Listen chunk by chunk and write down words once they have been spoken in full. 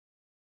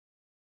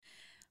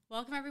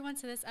Welcome everyone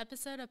to this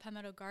episode of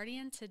Palmetto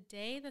Guardian.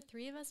 Today, the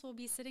three of us will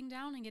be sitting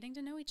down and getting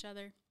to know each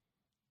other.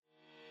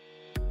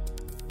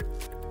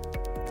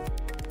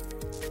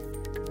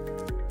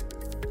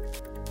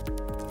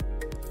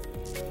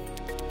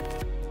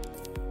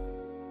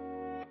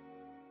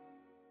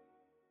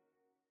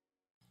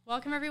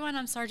 Welcome everyone,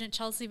 I'm Sergeant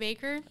Chelsea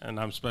Baker. And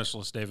I'm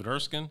Specialist David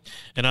Erskine.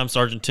 And I'm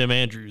Sergeant Tim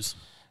Andrews.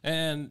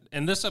 And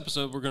in this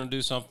episode, we're going to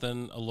do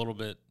something a little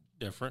bit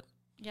different.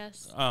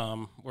 Yes.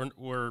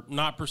 We're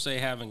not per se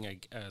having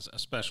a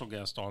special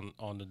guest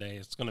on today.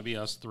 It's going to be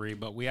us three,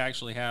 but we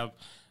actually have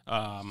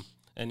an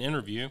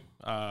interview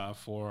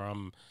for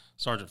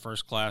Sergeant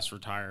First Class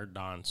retired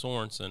Don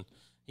Sorensen.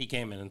 He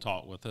came in and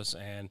talked with us,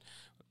 and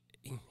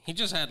he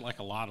just had like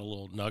a lot of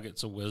little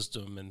nuggets of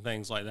wisdom and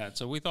things like that.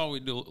 So we thought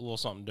we'd do a little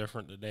something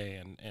different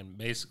today, and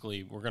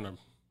basically we're going to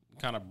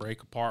kind of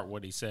break apart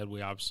what he said.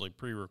 We obviously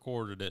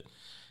pre-recorded it,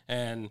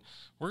 and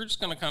we're just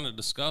going to kind of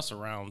discuss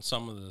around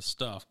some of the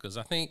stuff, because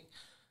I think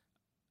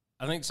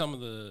some of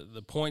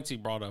the points he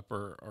brought up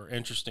are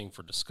interesting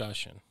for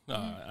discussion.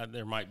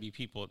 There might be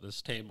people at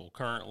this table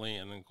currently,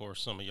 and of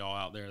course some of y'all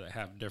out there that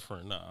have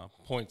different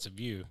points of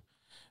view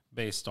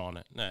based on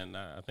it, and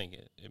I think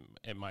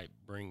it might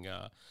bring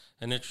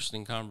an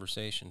interesting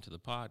conversation to the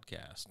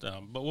podcast.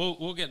 But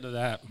we'll get to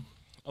that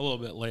a little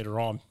bit later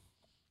on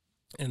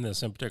in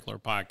this in particular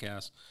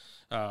podcast.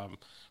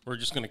 We're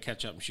just going to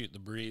catch up and shoot the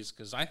breeze,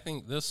 because I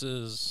think this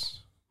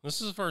is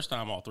the first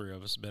time all three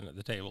of us have been at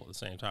the table at the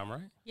same time,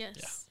 right?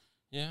 Yes.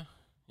 Yeah.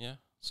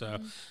 So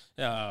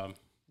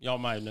y'all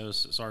might have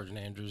noticed that Sergeant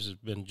Andrews has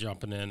been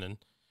jumping in and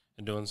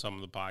doing some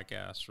of the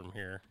podcasts from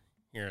here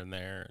and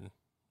there and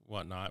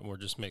whatnot, and we're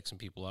just mixing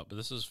people up. But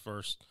this is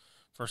first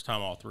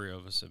time all three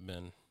of us have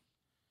been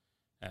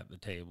at the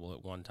table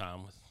at one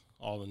time with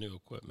all the new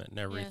equipment and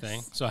everything.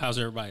 Yes. So how's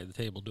everybody at the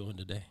table doing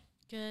today?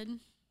 Good.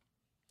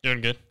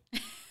 Doing good.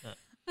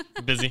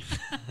 Busy.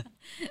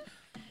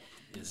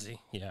 Busy,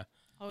 yeah.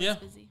 Always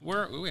busy.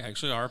 We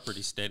actually are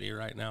pretty steady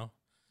right now.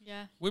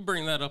 Yeah. We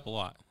bring that up a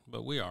lot,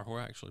 but we're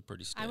actually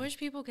pretty steady. I wish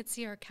people could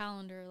see our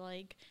calendar.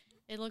 Like,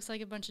 it looks like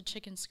a bunch of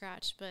chicken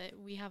scratch, but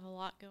we have a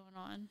lot going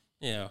on.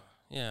 Yeah.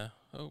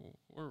 Oh,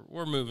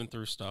 we're moving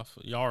through stuff.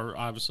 Y'all are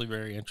obviously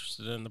very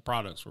interested in the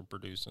products we're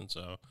producing,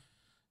 so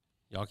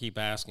y'all keep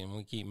asking,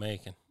 we keep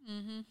making,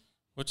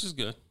 which is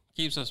good.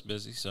 Keeps us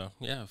busy. So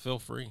yeah, feel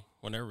free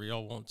whenever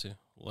y'all want to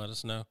let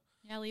us know.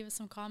 Yeah, leave us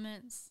some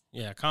comments.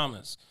 Yeah,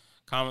 comments,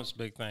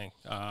 big thing.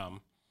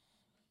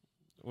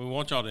 We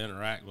want y'all to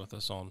interact with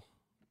us on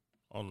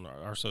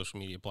our social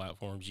media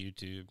platforms,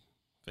 YouTube,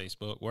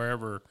 Facebook,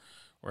 wherever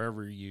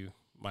you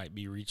might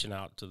be reaching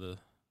out to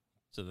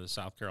the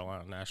South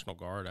Carolina National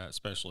Guard,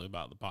 especially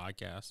about the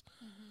podcast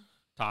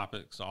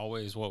topics.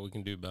 Always what we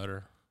can do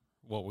better,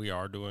 what we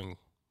are doing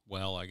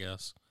well, I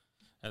guess,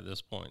 at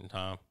this point in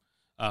time.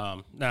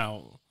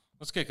 Now,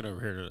 let's kick it over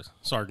here to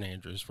Sergeant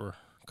Andrews for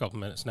a couple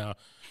minutes. Now,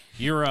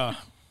 you're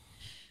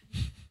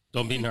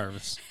don't be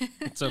nervous.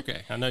 It's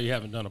okay. I know you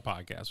haven't done a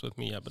podcast with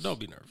me yet, but don't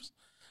be nervous.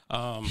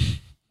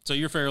 So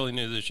you're fairly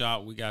new to the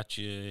shop. We got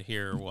you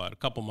here, a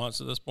couple months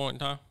at this point in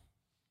time?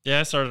 Yeah,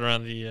 I started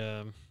around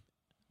the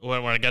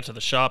when I got to the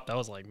shop. That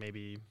was like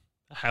maybe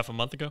half a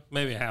month ago.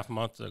 Maybe a half a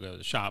month ago,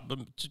 the shop, but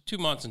 2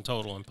 months in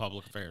total in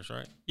public affairs,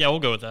 right? Yeah, we'll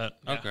go with that.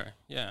 Yeah. Okay,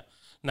 yeah.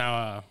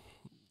 Now,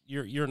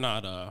 you're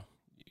not a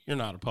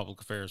public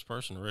affairs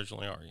person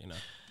originally, are you?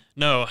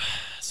 No,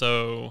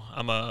 so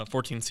I'm a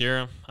 14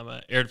 Sierra. I'm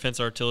an air defense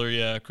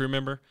artillery crew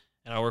member,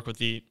 and I work with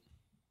the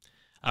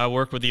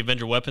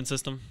Avenger weapon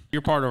system.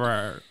 You're part of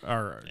our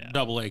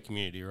AA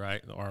community,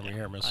 right? The Army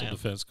Air Missile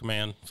Defense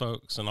Command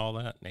folks and all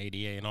that, and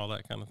ADA and all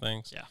that kind of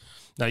things. Yeah.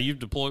 Now, you've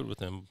deployed with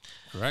them,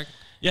 correct?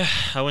 Yeah,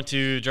 I went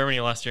to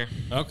Germany last year.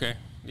 Okay.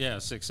 Yeah,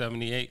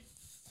 678.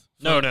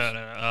 No.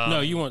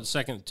 No, you went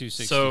second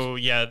 260. So,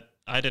 yeah,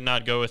 I did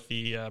not go with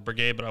the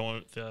brigade, but I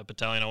went with the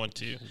battalion. I went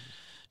to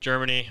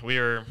Germany. We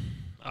were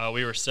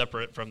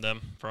separate from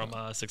them, from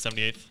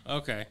 678th.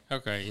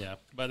 Okay, yeah.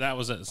 But that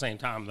was at the same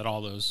time that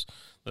all those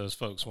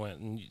folks went.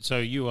 And so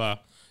you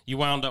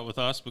wound up with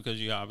us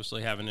because you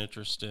obviously have an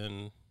interest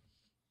in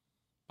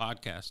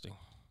podcasting.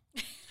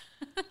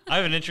 I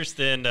have an interest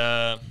in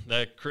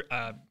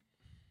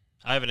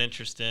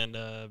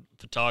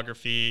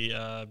photography,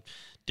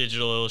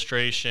 digital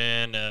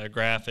illustration,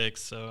 graphics.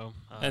 So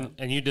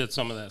and you did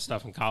some of that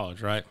stuff in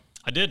college, right?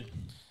 I did.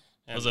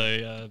 I was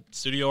a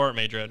studio art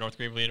major at North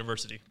Greenville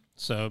University.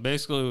 So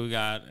basically, we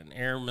got an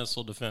air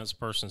missile defense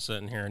person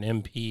sitting here, an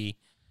MP,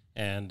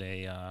 and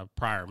a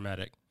prior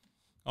medic,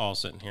 all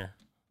sitting here.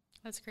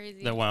 That's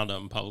crazy. That wound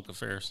up in public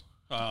affairs.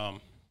 And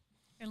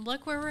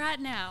look where we're at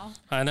now.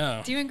 I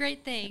know. Doing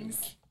great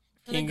things.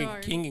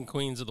 King and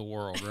queens of the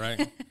world,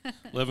 right?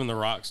 Living the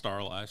rock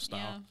star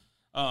lifestyle.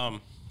 Yeah.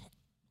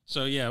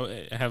 So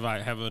yeah, have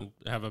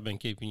I been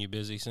keeping you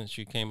busy since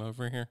you came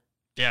over here?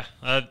 Yeah.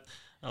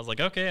 I was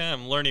like, okay,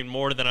 I'm learning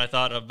more than I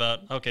thought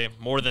about. Okay,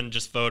 more than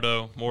just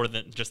photo, more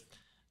than just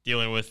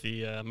dealing with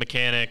the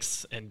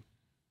mechanics and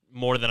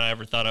more than I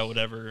ever thought I would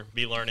ever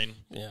be learning.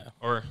 Yeah.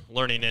 Or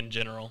learning in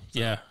general. So.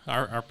 Yeah.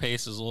 Our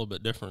pace is a little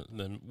bit different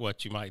than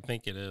what you might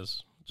think it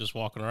is just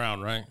walking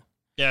around, right?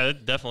 Yeah,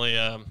 it definitely.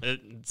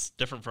 It's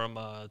different from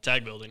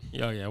tag building.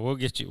 Yeah. We'll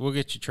get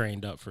you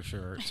trained up for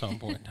sure at some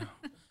point.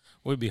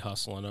 We'd be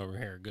hustling over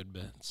here a good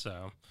bit.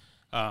 So,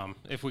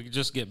 if we could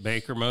just get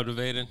Baker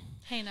motivated,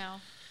 Hey,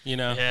 now.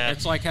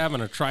 It's like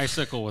having a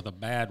tricycle with a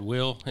bad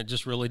wheel. It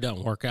just really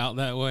doesn't work out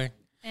that way.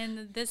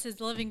 And this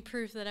is living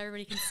proof that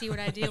everybody can see what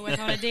I deal with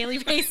on a daily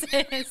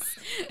basis.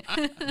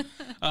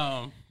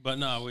 But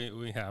no,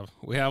 we have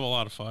a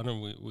lot of fun,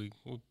 and we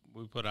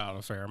put out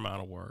a fair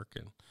amount of work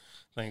and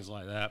things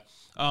like that.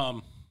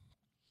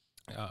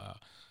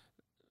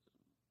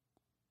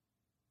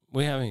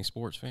 We have any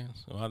sports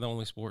fans? Am I the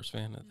only sports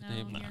fan at the No,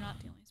 table? you're not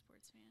the only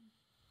sports fan.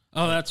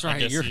 Oh, that's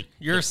right.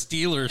 You're a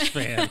Steelers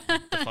fan.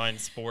 Define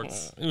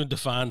sports.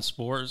 Define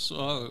sports.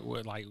 Oh,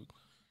 what, like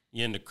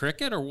you into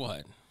cricket or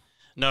what?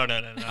 No.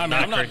 I mean,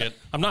 not cricket.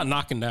 I'm not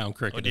knocking down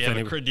cricket. Oh, do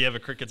you have a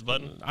cricket's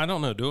button? I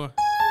don't know. Do I?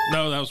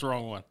 No, that was the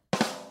wrong one.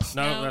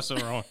 No, that's the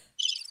wrong one.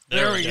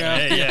 There we go.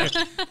 Hey, yeah.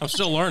 I'm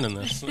still learning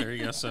this. There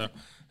you go. So,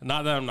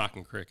 not that I'm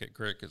knocking cricket.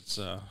 Cricket's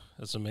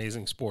it's an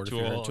amazing sport. To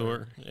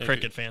all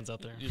cricket fans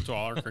out there. To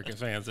all our cricket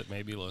fans that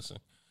may be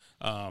listening.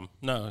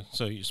 No.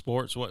 So,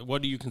 sports.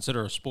 What do you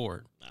consider a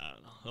sport? I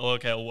don't know.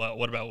 Okay.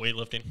 What about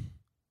weightlifting?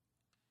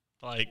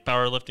 Like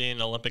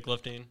powerlifting, Olympic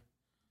lifting?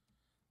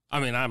 I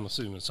mean, I'm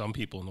assuming some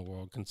people in the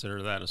world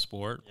consider that a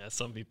sport. Yeah,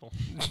 some people.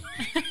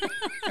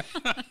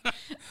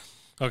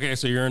 Okay,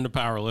 so you're into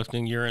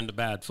powerlifting. You're into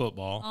bad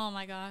football. Oh,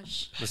 my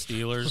gosh. The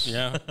Steelers,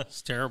 yeah.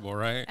 It's terrible,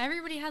 right?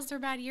 Everybody has their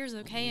bad years,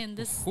 okay? And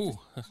this Ooh,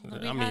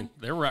 I mean,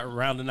 they're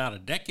rounding out a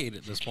decade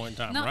at this point in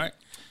time, No. right?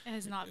 it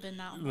has not been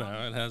that long.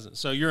 No, it hasn't.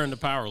 So you're into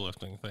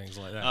powerlifting, things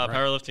like that, right?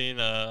 Powerlifting,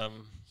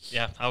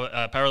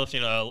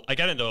 powerlifting. I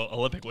got into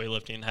Olympic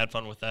weightlifting, had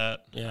fun with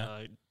that.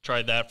 Yeah.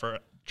 Tried that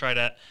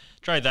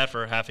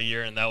for half a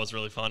year, and that was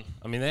really fun.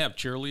 I mean, they have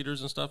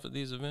cheerleaders and stuff at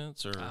these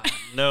events, or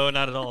No,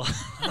 not at all.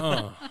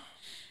 oh.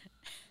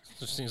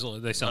 Just seems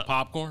like they sell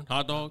popcorn,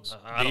 hot dogs,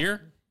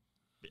 beer.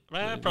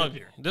 Probably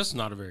beer. This is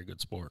not a very good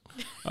sport.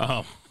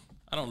 I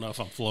don't know if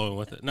I'm flowing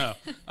with it. No,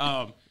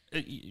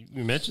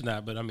 you mentioned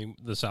that, but I mean,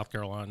 the South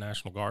Carolina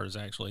National Guard has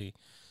actually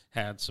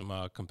had some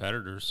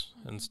competitors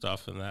and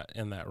stuff in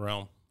that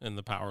realm, in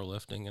the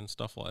powerlifting and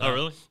stuff like that. Oh,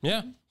 really?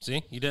 Yeah.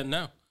 See, you didn't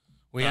know.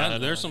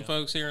 There's some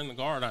folks here in the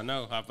Guard. I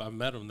know. I've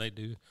met them. They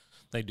do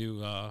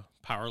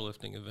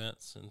powerlifting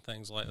events and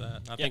things like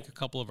that. I think a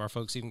couple of our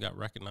folks even got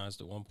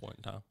recognized at one point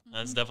in time.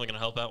 That's definitely going to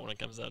help out when it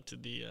comes out to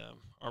the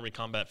Army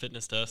Combat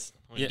Fitness Test.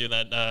 When Yeah. you do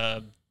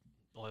that,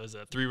 what is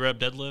that, 3-rep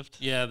deadlift?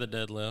 Yeah, the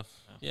deadlift.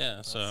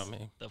 Yeah, so I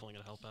mean, definitely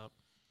going to help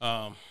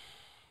out.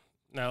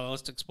 now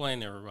let's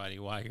explain to everybody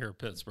why you're a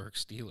Pittsburgh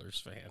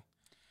Steelers fan.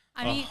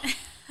 I mean,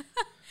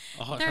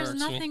 Oh, it there's hurts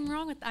me. nothing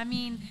wrong with. I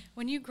mean,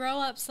 when you grow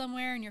up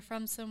somewhere and you're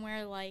from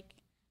somewhere, like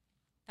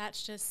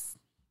that's just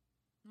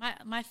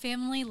my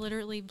family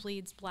literally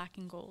bleeds black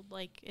and gold.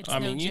 Like it's I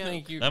no mean, you joke.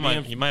 think You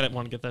might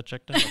want to get that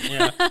checked out.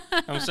 yeah.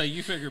 I'm gonna say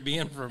you figure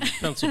being from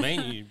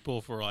Pennsylvania, you'd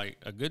pull for like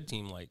a good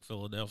team like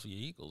Philadelphia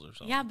Eagles or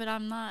something. Yeah, but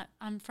I'm not.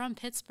 I'm from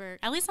Pittsburgh.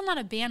 At least I'm not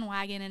a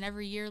bandwagon, and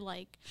every year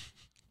like.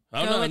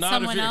 Oh, Go no, with not if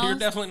someone you're else?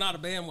 definitely not a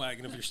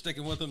bandwagon if you're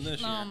sticking with them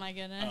this year. Oh my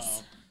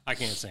goodness. I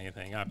can't say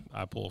anything.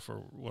 I pull for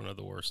one of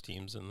the worst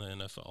teams in the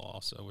NFL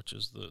also, which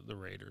is the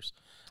Raiders.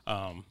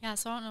 Yeah,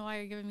 so I don't know why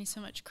you're giving me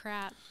so much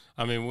crap.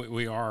 I mean,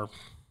 we are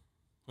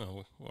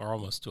we're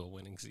almost to a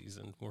winning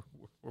season.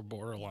 We're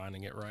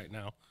borderlining it right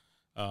now.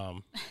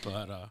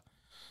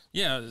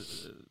 Yeah,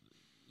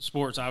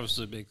 sports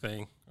obviously a big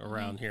thing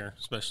around here,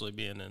 especially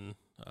being in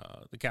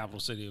the capital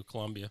city of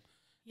Columbia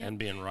and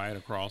being right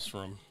across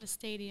from The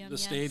stadium. the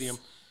yes. stadium.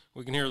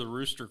 We can hear the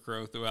rooster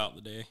crow throughout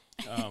the day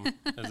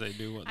as they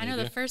do what I they know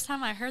do. the first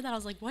time I heard that, I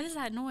was like, what is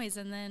that noise?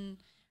 And then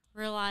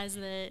realized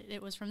that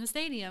it was from the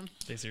stadium.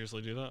 They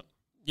seriously do that?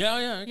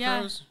 Yeah, it Yeah.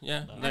 crows.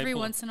 Yeah, Every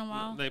once in a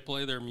while. they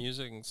play their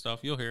music and stuff.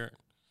 You'll hear it.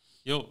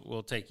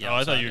 We'll take you. Oh,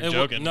 I thought outside. you were We'll-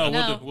 joking. No,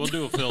 No. we'll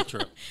do a field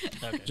trip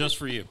Okay. just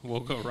for you. We'll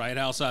go right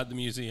outside the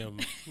museum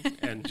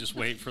and just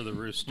wait for the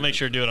rooster. Make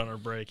sure to do it on our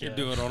break. We'll Yeah.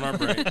 do it on our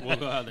break. We'll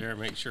go out there and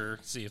make sure,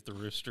 see if the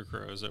rooster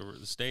crows over at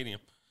the stadium.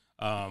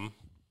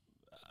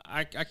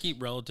 I keep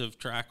relative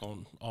track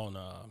on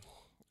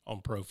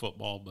pro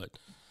football, but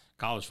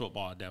college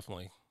football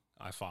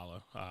I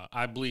follow.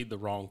 I bleed the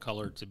wrong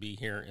color to be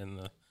here in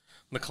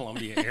the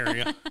Columbia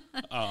area.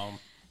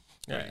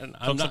 Yeah, and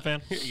I'm Clemson not,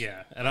 fan?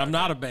 Yeah, and I'm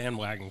not a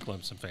bandwagon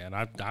Clemson fan.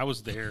 I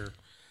was there.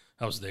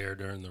 I was there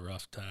during the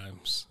rough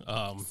times.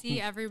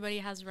 See, everybody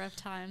has rough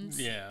times.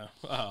 Yeah.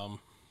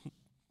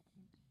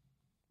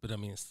 But I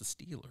mean, it's the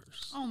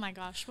Steelers. Oh my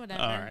gosh,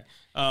 whatever.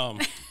 All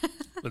right.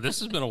 But this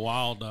has been a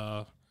wild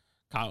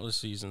college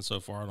season so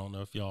far. I don't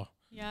know if y'all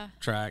Yeah.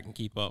 track and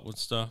keep up with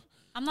stuff.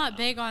 I'm not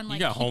big on like You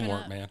got keeping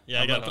homework, up. man.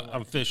 Yeah, I got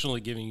I'm officially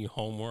giving you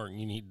homework.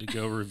 You need to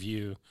go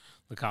review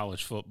the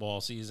college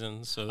football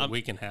season so that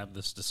we can have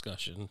this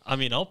discussion. I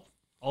mean,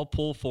 I'll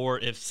pull for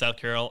if South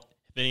Carolina,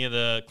 if any of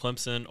the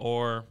Clemson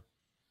or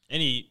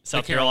any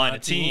South Carolina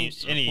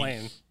teams, are any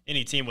playing.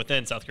 any team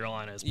within South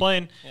Carolina is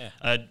playing,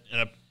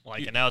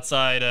 an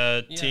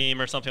outside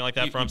team or something like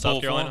that from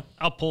South Carolina,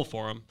 I'll pull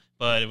for them.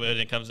 But when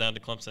it comes down to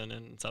Clemson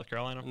and South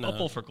Carolina, I'll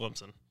pull for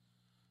Clemson.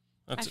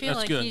 I feel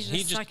like good. he's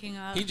just sucking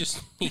up. He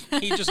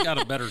just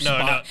got a better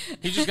spot.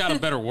 He just got a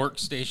better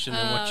workstation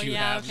than what you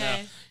have now.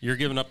 You're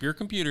giving up your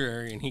computer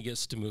area, and he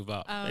gets to move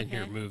up, and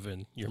you're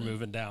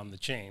moving down the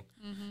chain.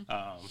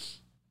 Mm-hmm.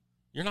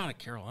 You're not a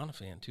Carolina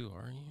fan, too,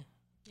 are you?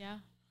 Yeah.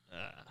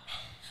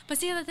 But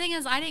see, the thing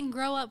is, I didn't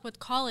grow up with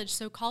college,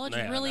 so college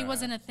really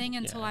wasn't a thing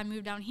until I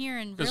moved down here.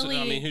 And really,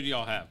 I mean, who do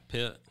y'all have?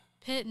 Pitt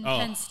and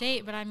Penn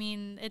State, but I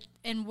mean,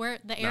 where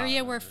the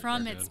area we're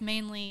from, it's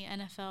mainly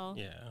NFL.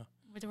 Yeah.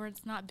 Where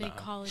it's not big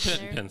college Pitt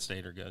there. and Penn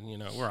State are good. You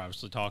know, we're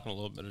obviously talking a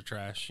little bit of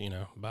trash,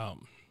 about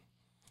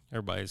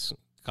everybody's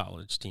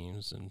college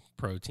teams and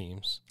pro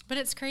teams. But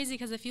it's crazy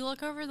because if you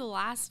look over the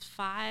last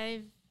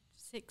 5,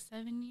 6,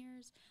 7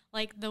 years,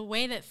 like the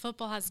way that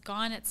football has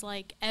gone, it's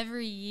like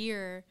every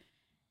year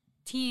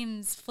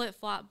teams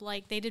flip-flop.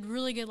 Like they did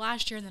really good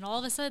last year, and then all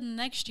of a sudden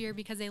next year,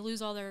 because they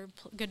lose all their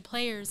good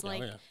players,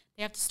 they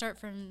have to start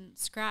from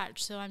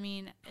scratch. So, I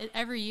mean,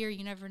 every year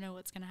you never know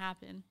what's going to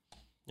happen.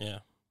 Yeah.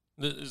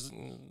 Does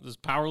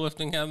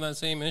powerlifting have that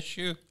same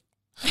issue?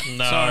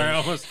 No. Sorry,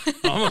 I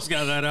almost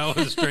got that out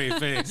with a straight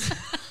face.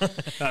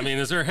 I mean,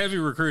 is there heavy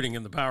recruiting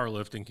in the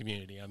powerlifting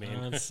community? I mean,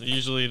 it's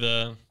usually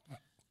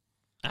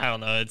I don't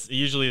know. It's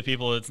usually the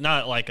people. It's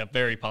not like a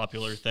very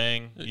popular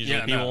thing.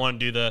 Usually people want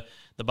to do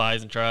the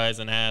buys and tries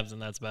and abs,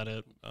 and that's about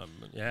it.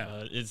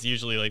 It's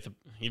usually like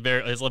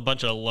it's a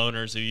bunch of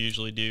loners who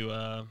usually do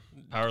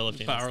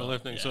powerlifting.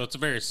 Powerlifting. So it's a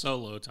very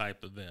solo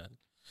type event.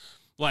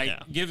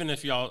 Given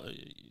if y'all.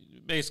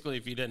 Basically,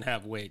 if you didn't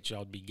have weights,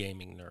 y'all'd be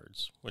gaming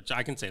nerds, which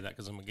I can say that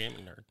because I'm a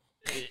gaming nerd.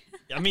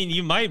 I mean,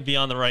 you might be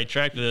on the right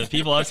track. The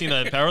people I've seen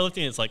that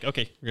powerlifting, it's like,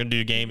 okay, we're gonna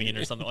do gaming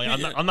or something. Like,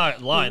 I'm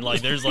not lying.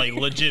 Like, there's like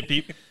legit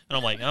people, and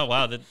I'm like, oh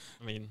wow,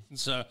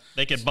 so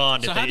they could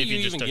bond. So if how they, do you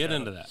if you even just get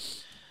into that?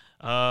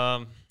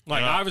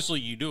 Obviously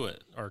you do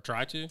it or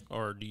try to,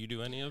 or do you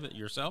do any of it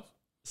yourself?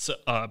 So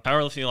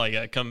powerlifting,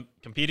 like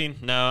competing?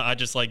 No, I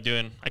just like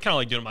doing. I kind of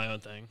like doing my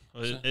own thing.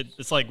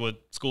 It's like with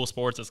school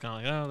sports. It's kind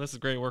of like, oh, this is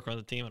great working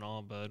with the team and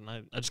all, but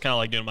I just kind of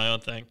like doing my own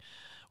thing.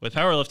 With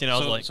powerlifting, I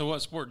was like, so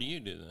what sport do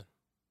you do then?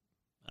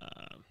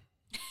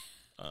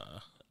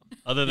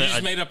 Other than you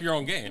just made up your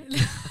own game.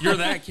 You're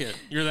that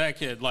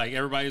kid. Like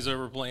everybody's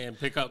over playing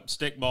pick up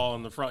stickball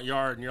in the front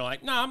yard, and you're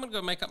like, no, I'm gonna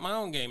go make up my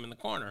own game in the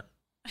corner.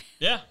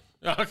 Yeah.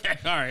 Okay.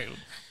 All right.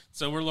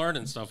 So we're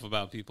learning stuff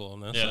about people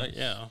on this.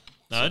 Yeah.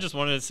 No, I just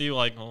wanted to see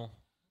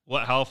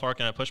how far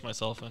can I push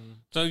myself? And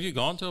so have you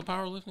gone to a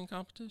powerlifting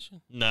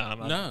competition? No, I'm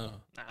not. No.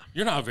 Nah.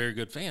 You're not a very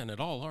good fan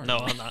at all, are you? No,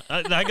 I'm not.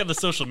 I got the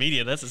social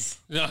media.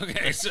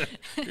 Okay. So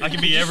I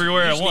can be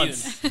everywhere at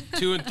once.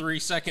 2 and 3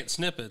 second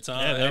snippets. Huh?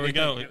 Yeah, there we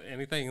go.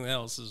 Anything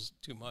else is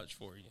too much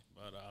for you.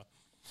 But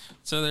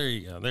so there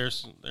you go.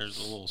 There's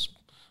a little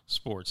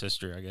sports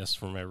history, I guess,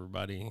 from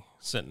everybody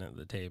sitting at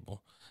the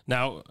table.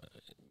 Now,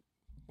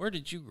 where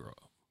did you grow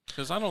up?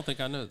 Because I don't think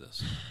I know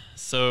this.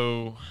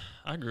 So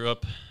I grew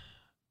up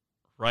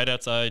right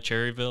outside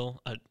Cherrydale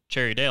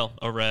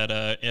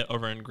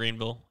over in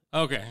Greenville.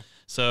 Okay.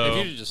 So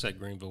if you just said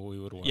Greenville, we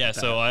would have won. Yeah.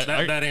 So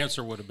that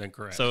answer would have been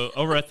correct. So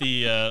over at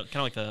the kind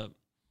of like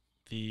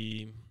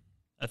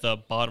at the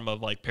bottom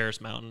of like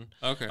Paris Mountain.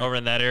 Okay. Over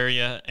in that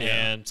area,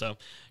 and so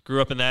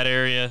grew up in that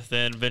area.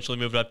 Then eventually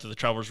moved up to the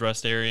Travelers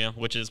Rest area,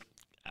 which is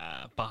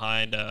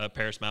behind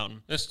Paris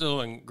Mountain. It's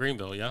still in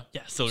Greenville, yeah?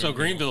 Yeah, still so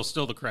Greenville's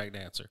still the correct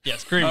answer.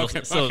 Yes, Greenville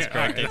still is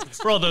correct answer.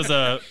 For all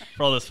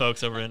those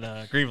folks over in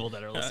Greenville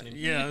that are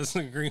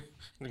listening.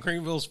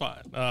 Greenville's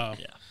fine. Yeah.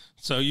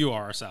 So you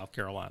are a South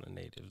Carolina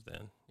native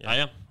then? Yeah. I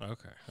am.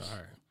 Okay, all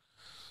right.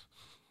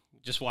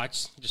 Just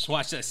watch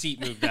that seat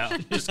move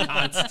down just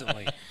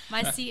constantly.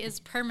 My seat is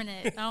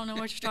permanent. I don't know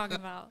what you're talking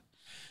about.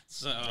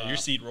 So your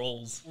seat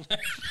rolls.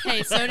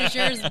 Hey, so does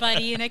yours,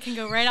 buddy, and it can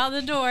go right out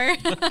the door.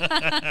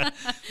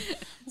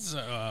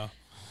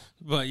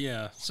 But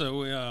yeah,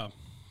 so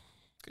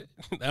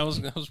that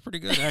was pretty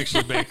good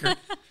actually, Baker.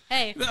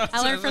 Hey,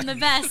 I learned from the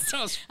best.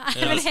 I've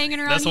been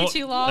hanging around you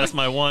too long. That's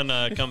my one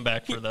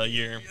comeback for the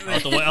year.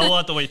 I'll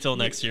have to wait till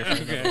next year.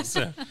 Okay,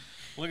 so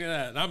look at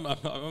that. I'm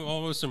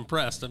almost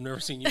impressed. I've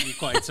never seen you be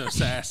quite so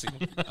sassy.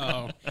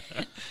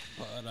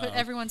 But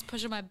everyone's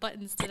pushing my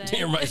buttons today.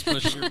 Everybody's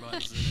pushing your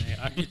buttons today.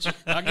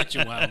 I'll get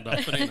you wound up.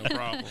 It ain't no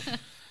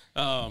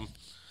problem.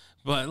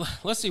 But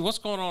let's see what's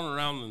going on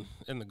around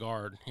in the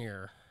Guard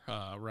here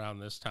around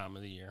this time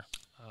of the year.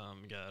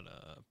 We got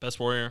Best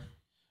Warrior.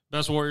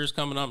 Best Warrior's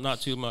coming up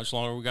not too much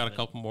longer. We got a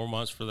couple more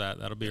months for that.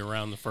 That'll be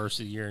around the first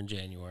of the year in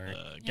January.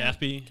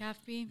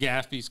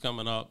 Gaffby's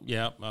coming up.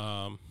 Yep.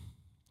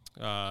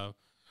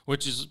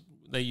 Which is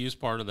they use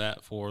part of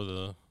that for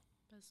the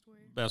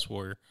Best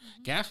Warrior.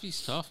 Mm-hmm.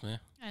 Gaffey's tough, man.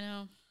 I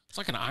know. It's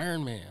like an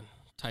Iron Man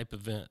type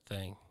event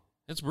thing.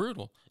 It's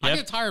brutal. I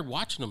get tired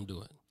watching them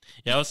do it.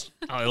 Yeah,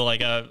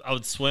 I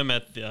would swim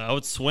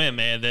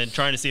and then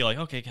trying to see like,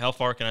 okay, how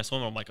far can I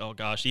swim? I'm like, oh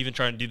gosh, even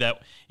trying to do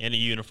that in a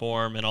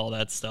uniform and all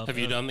that stuff. Have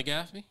you done the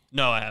Gaffney?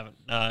 No, I haven't.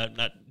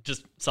 Not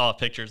just saw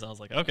pictures and I was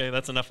like, okay,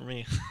 that's enough for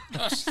me.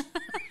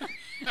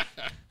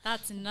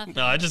 That's nothing.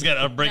 No, I just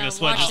got to bring a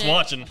sweat just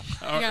watching. You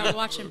got to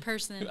watch in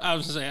person. I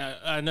was going to say,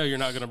 I know you're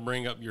not going to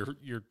bring up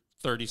your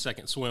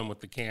 30-second swim with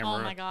the camera.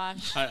 Oh, my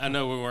gosh. I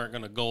know we weren't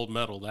going to gold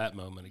medal that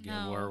moment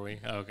again, were we?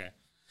 Okay.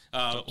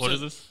 What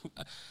is this?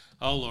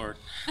 Oh, Lord.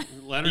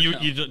 Let her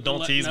you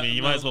don't tease me.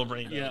 You might as well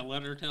bring it up. Yeah,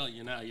 let her tell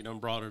you now. You done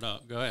brought it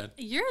up. Go ahead.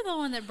 You're the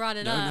one that brought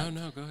it up.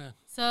 No, go ahead.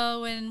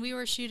 So when we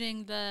were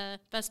shooting the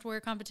Best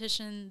Warrior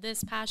competition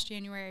this past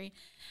January,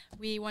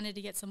 we wanted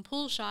to get some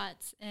pool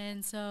shots.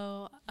 And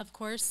so, of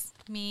course,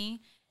 me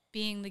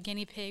being the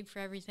guinea pig for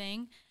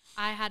everything,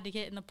 I had to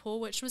get in the pool,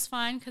 which was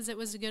fine because it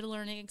was a good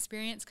learning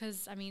experience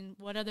because, I mean,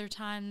 what other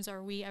times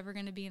are we ever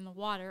going to be in the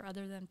water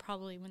other than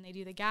probably when they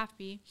do the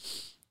Gaffney?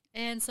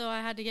 And so I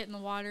had to get in the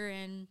water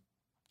and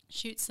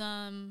shoot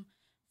some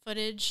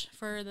footage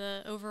for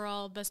the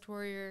overall Best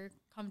Warrior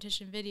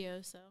competition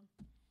video. So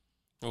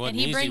it wasn't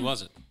easy,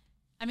 was it?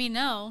 I mean,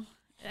 no.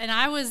 And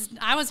I was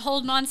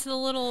holding on to the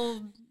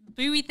little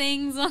buoy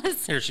things on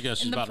us. Here she goes.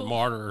 She's about to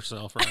martyr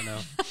herself right now.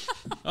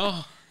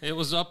 Oh, it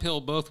was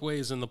uphill both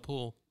ways in the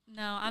pool.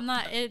 No, I'm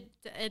not.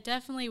 It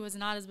definitely was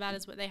not as bad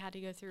as what they had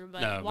to go through,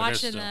 but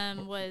watching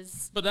them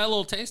was. But that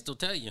little taste will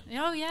tell you.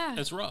 Oh yeah,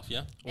 it's rough.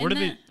 Yeah.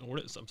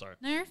 I'm sorry.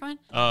 No, you're fine.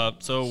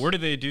 So where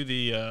did they do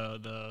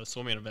the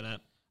swimming event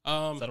at?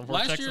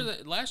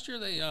 Last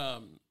year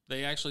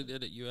they actually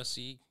did at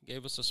USC,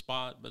 gave us a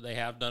spot, but they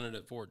have done it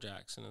at Fort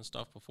Jackson and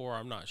stuff before.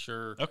 I'm not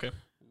sure. Okay.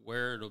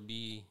 Where it'll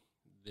be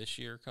this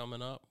year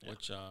coming up,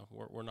 which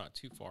we're not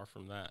too far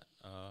from that,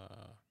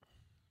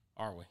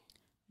 are we?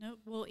 Nope.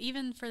 Well,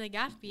 even for the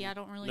Gaffney, I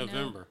don't really know.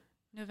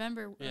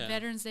 November, yeah.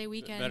 Veterans Day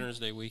weekend. Veterans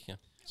Day weekend.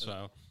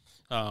 So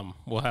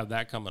we'll have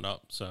that coming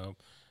up. So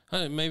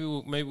maybe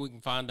we can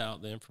find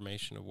out the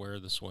information of where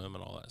the swim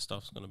and all that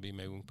stuff's going to be.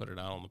 Maybe we can put it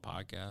out on the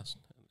podcast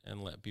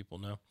and let people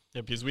know. Yeah,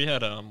 because we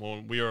had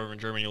when we were over in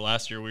Germany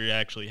last year, we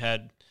actually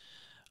had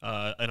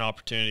an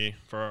opportunity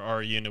for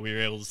our unit. We were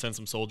able to send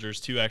some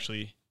soldiers to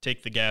actually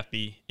take the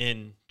Gaffney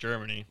in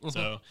Germany. Mm-hmm.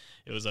 So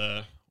it was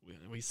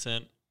we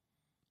sent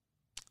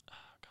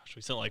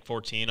like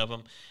 14 of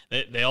them.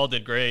 They all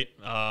did great.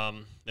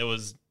 It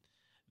was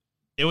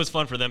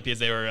fun for them because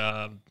they were,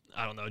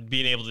 I don't know,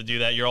 being able to do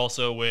that. You're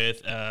also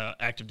with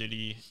active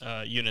duty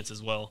units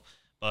as well.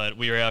 But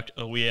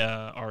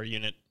our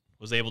unit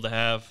was able to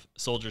have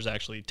soldiers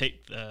actually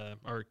take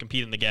or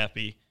compete in the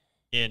Gaffney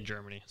in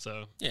Germany.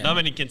 So not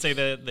many can say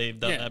that they've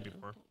done that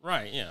before.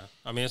 Right. Yeah.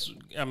 I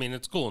mean,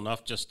 it's cool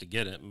enough just to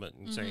get it, but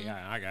say,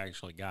 yeah, I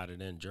actually got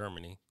it in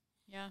Germany.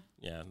 Yeah.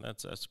 Yeah.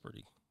 That's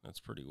pretty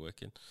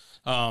wicked.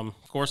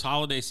 Of course,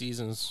 holiday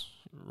season's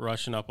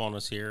rushing up on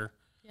us here.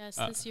 Yes,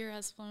 this year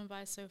has flown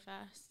by so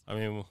fast. I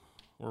mean,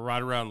 we're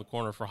right around the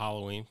corner for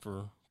Halloween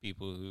for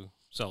people who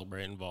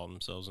celebrate and involve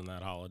themselves in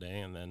that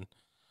holiday. And then,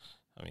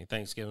 I mean,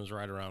 Thanksgiving's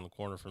right around the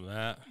corner from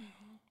that.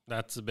 Mm-hmm.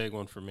 That's the big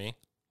one for me.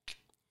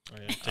 Oh,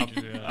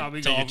 yeah. I'll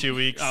be gone 2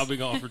 weeks. I'll be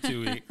gone for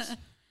 2 weeks.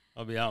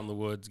 I'll be out in the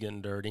woods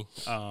getting dirty.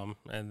 And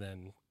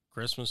then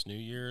Christmas, New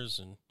Year's,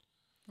 and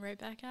right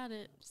back at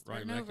it.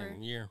 Right back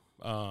in the year.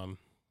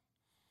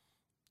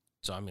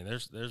 So I mean,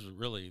 there's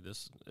really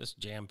this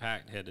jam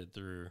packed headed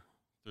through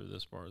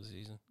this part of the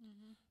season.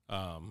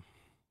 Mm-hmm.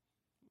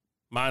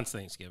 Mine's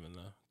Thanksgiving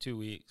though. 2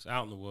 weeks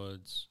out in the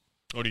woods.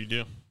 What do you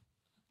do?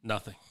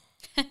 Nothing.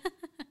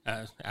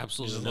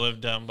 Absolutely. You just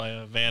live down by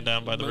a van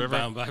down by the river.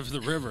 Down by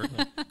the river.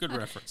 Good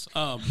reference.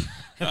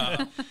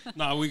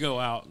 No, we go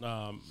out.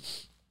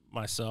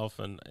 Myself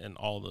and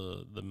all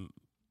the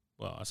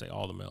well, I say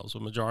all the males. The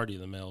majority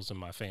of the males in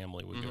my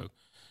family would go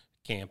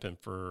camping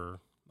for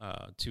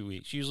 2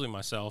 weeks. Usually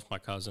myself, my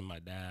cousin, my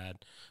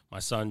dad. My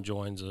son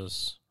joins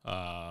us.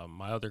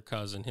 My other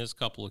cousin, his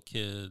couple of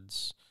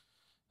kids,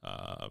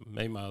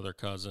 maybe my other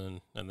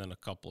cousin, and then a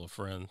couple of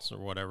friends or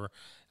whatever.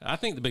 I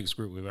think the biggest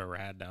group we've ever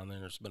had down there,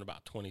 there's been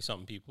about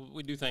 20-something people.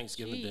 We do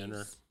Thanksgiving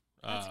dinner.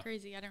 That's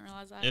crazy. I didn't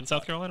realize that. In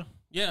South Carolina?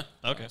 Yeah.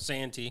 Okay.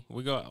 Santee.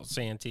 We go out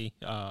Santee.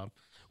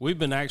 We've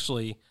been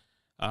actually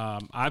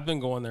I've been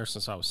going there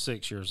since I was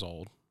 6 years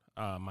old.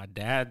 My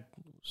dad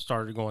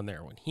started going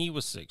there when he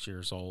was 6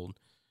 years old,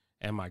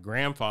 and my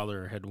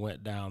grandfather had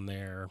went down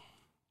there,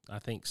 I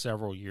think,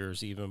 several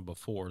years even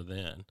before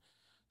then.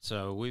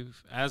 So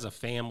as a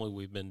family,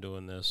 we've been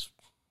doing this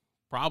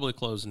probably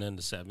closing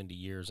into 70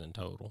 years in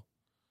total.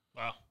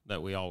 Wow.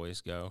 That we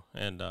always go.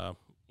 And,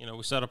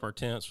 we set up our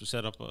tents. We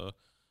set up a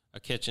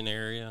kitchen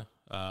area.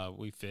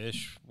 We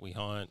fish. We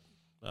hunt.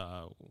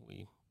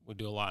 We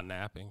do a lot of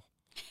napping.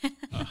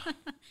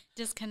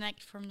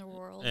 Disconnect from the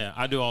world. Yeah,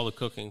 I do all the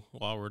cooking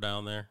while we're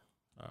down there.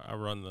 I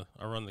run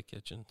the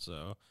kitchen,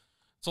 so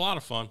it's a lot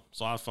of fun. It's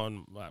a lot of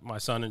fun. My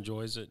son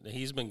enjoys it.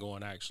 He's been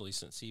going actually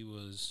since he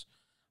was,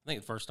 I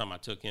think the first time I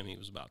took him, he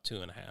was about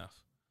 2.5.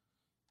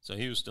 So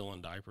he was still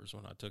in diapers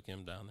when I took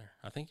him down there.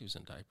 I think he was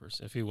in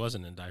diapers. If he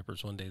wasn't in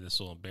diapers, one day this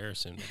will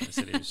embarrass him that I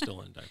said he was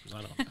still in diapers.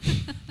 I don't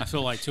know. I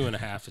feel like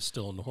 2.5 is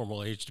still a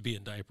normal age to be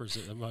in diapers.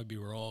 That might be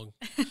wrong.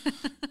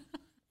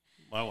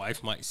 My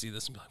wife might see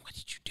this and be like, "What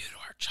did you do to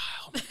our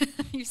child?"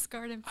 You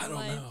scarred him for I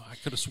life. don't know. I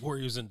could have swore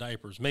he was in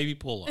diapers. Maybe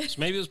pull-ups.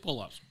 Maybe it was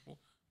pull-ups.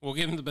 We'll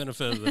give him the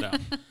benefit of the doubt.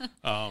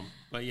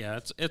 But yeah,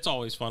 it's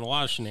always fun. A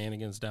lot of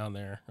shenanigans down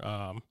there.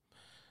 How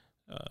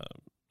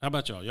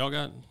about y'all?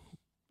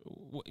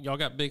 Y'all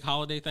got big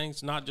holiday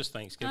things? Not just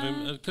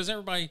Thanksgiving, because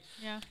everybody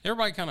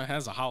kind of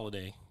has a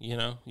holiday,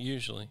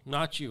 usually.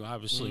 Not you,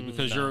 obviously,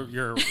 because no.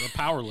 you're a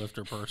power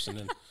lifter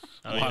person.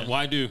 And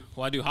why do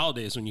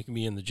holidays when you can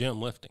be in the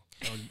gym lifting?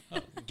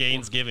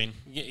 Gainsgiving.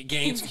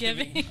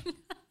 Gainsgiving.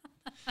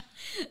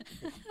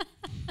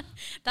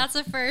 That's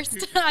a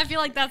first. I feel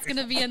like that's going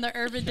to be in the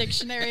Urban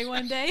Dictionary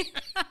one day.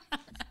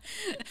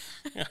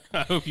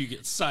 I hope you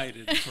get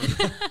cited for,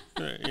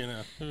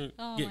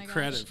 get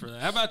credit for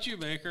that. How about you,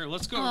 Baker?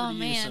 Let's go over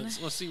to you.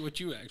 Let's see what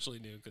you actually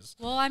do.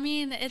 Well, I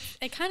mean,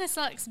 it kind of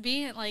sucks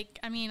being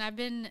I've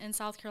been in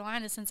South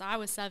Carolina since I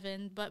was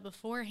 7, but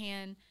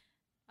beforehand,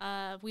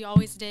 we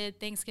always did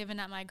Thanksgiving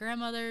at my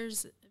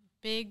grandmother's,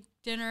 big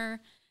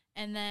dinner,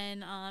 and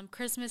then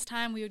Christmas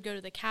time we would go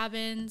to the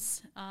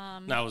cabins.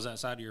 Now, was that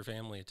side of your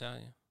family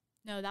Italian?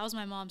 No, that was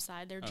my mom's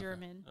side. They're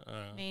German,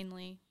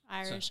 mainly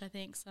Irish, I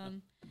think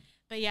some.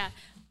 But yeah,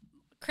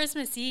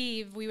 Christmas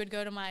Eve we would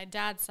go to my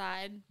dad's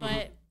side.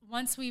 But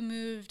once we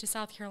moved to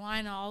South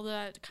Carolina, all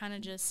that kind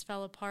of just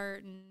fell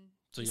apart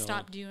and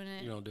stopped doing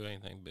it. You don't do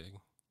anything big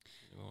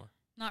anymore.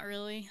 Not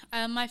really.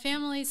 My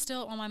family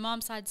still, on my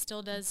mom's side,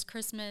 still does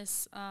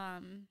Christmas,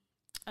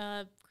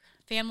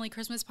 family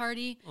Christmas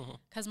party,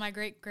 because my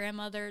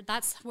great-grandmother,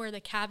 that's where the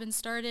cabin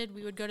started.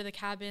 We would go to the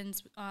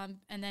cabins, and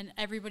then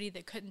everybody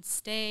that couldn't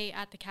stay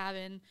at the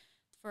cabin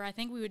I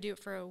think we would do it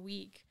for a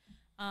week,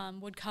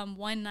 would come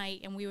one night,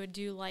 and we would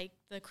do,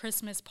 the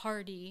Christmas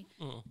party.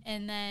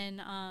 And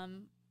then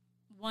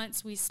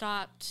once we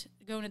stopped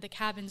going to the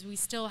cabins, we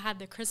still had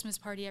the Christmas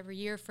party every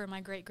year for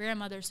my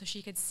great-grandmother so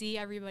she could see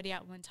everybody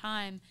at one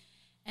time.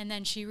 And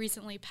then she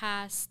recently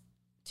passed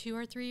 2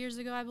 or 3 years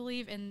ago, I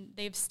believe, and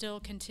they've still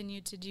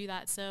continued to do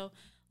that. So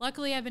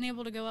luckily I've been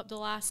able to go up the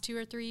last 2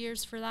 or 3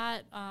 years for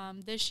that.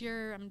 This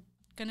year I'm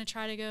going to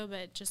try to go, but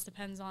it just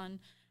depends on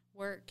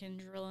work and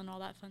drill and all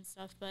that fun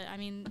stuff. But, I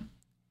mean,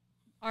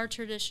 our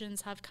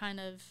traditions have kind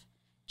of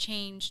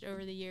changed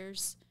over the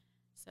years.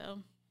 So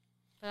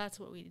but that's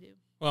what we do.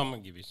 Well, I'm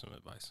going to give you some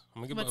advice.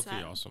 I'm going to give both of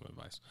y'all some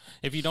advice.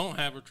 If you don't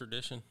have a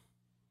tradition,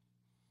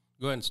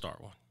 go ahead and start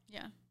one.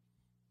 Yeah.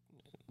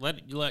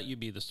 Let you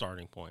be the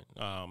starting point.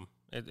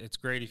 It's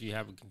great if you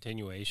have a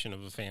continuation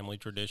of a family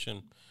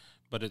tradition,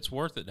 but it's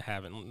worth it to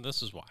have it. And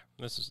this is why.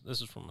 This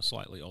is from a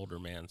slightly older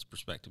man's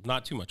perspective.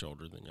 Not too much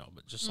older than y'all,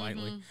 but just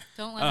slightly.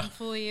 Don't let them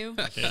fool you.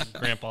 Okay,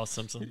 Grandpa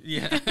Simpson.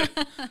 Yeah.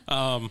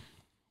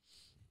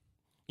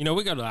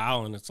 We go to the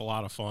island. It's a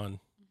lot of fun,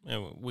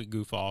 and we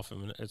goof off,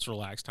 and it's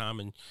relaxed time,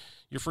 and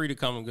you're free to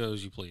come and go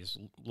as you please.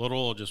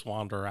 Little will just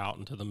wander out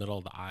into the middle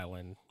of the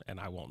island, and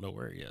I won't know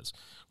where he is,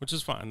 which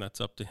is fine.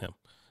 That's up to him.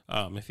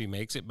 If he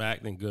makes it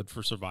back, then good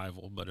for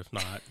survival. But if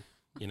not,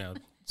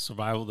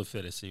 survival of the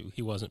fittest.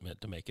 He wasn't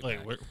meant to make it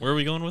back. Where are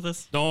we going with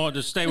this? Don't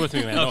just stay with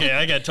me, man. Okay,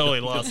 I got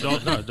totally lost.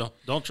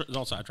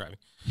 Don't sidetrack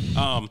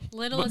me.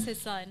 Little is his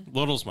son.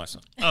 Little's my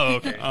son. Oh,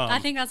 okay. I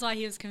think that's why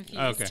he was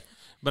confused. Okay,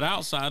 but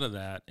outside of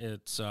that,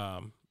 it's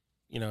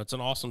it's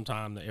an awesome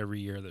time that every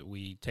year that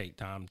we take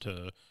time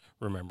to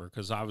remember,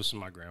 because obviously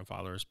my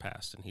grandfather has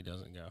passed and he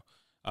doesn't go.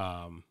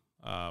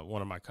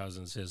 One of my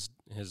cousins,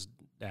 his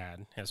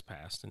dad has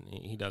passed, and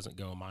he doesn't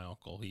go. My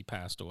uncle, he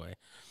passed away.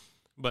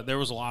 But there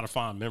was a lot of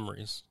fond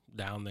memories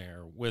down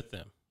there with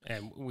them,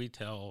 and we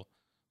tell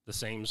the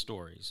same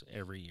stories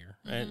every year.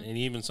 And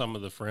even some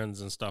of the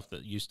friends and stuff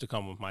that used to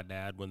come with my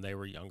dad when they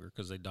were younger,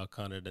 because they duck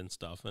hunted and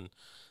stuff, and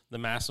the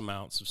mass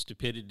amounts of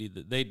stupidity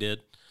that they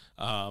did,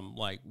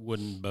 like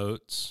wooden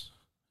boats.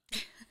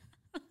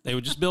 They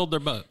would just build their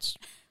boats.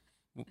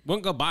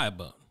 Wouldn't go buy a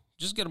boat.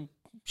 Just get a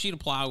sheet of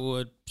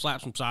plywood,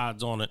 slap some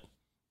sides on it,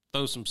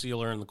 throw some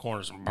sealer in the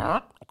corners, and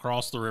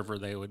across the river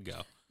they would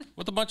go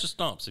with a bunch of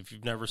stumps. If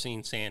you've never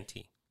seen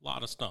Santee, a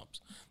lot of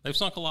stumps. They've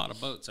sunk a lot of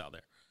boats out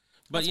there.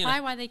 But that's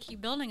probably why they keep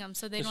building them,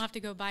 so they don't have to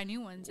go buy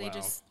new ones. They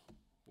just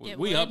get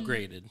we wood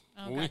upgraded.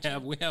 Gotcha.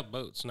 We have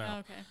boats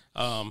now.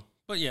 Oh, okay.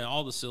 But yeah,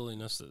 all the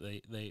silliness that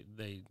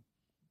they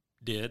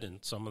did, and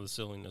some of the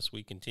silliness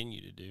we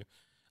continue to do.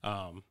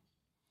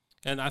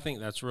 And I think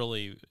that's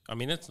really,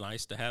 it's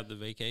nice to have the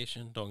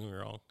vacation. Don't get me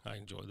wrong. I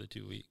enjoy the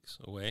 2 weeks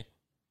away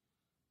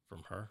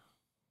from her.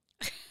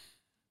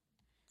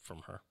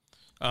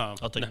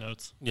 I'll take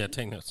notes. Yeah,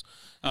 take notes.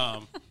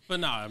 But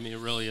no, it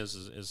really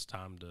is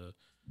time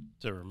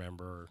to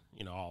remember,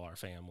 all our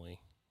family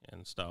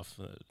and stuff.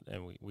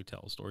 And we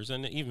tell stories.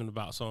 And even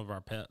about some of our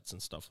pets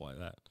and stuff like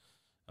that.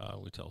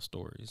 We tell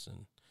stories.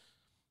 And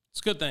it's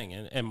a good thing.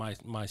 And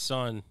my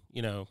son,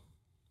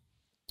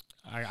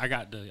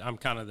 I'm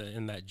kind of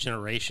in that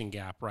generation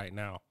gap right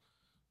now,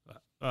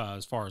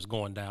 as far as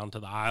going down to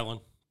the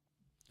island.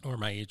 where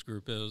my age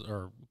group is,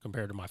 or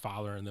compared to my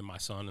father and then my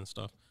son and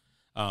stuff.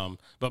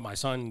 But my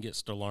son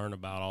gets to learn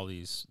about all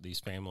these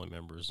family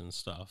members and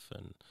stuff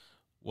and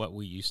what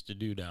we used to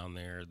do down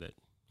there that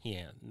he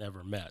had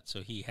never met.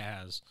 So he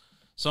has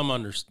some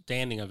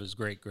understanding of his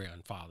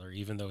great-grandfather,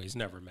 even though he's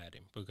never met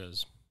him,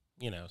 because,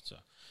 so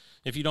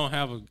if you don't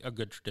have a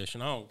good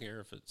tradition, I don't care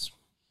if it's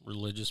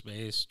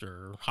religious-based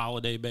or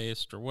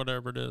holiday-based or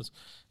whatever it is,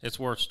 it's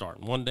worth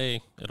starting. One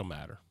day it'll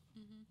matter.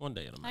 One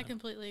day it'll matter. I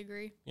completely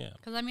agree. Yeah.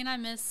 Because, I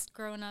miss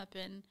growing up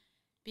and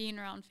being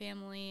around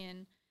family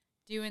and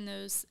doing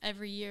those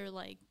every year.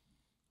 Like,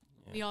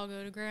 we all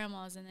go to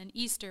grandma's, and then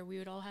Easter, we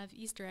would all have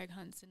Easter egg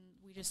hunts, and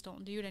we just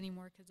don't do it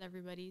anymore because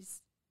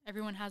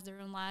everyone has their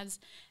own lives.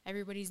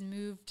 Everybody's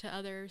moved to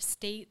other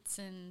states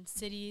and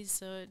cities,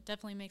 so it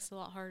definitely makes it a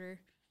lot harder.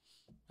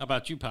 How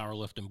about you,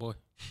 powerlifting boy?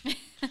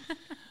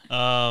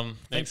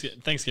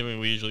 Thanksgiving,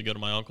 we usually go to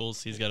my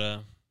uncle's. He's got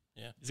a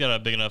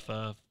big enough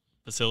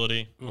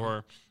facility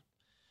or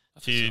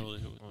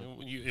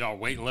you all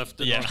weight and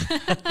lifting. Yeah.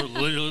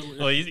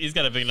 Well, he's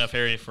got a big enough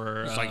area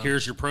for. It's like,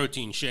 here's your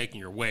protein shake and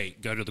your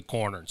weight. Go to the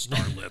corner and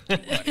start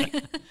lifting,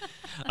 buddy.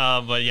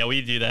 But yeah,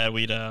 we do that.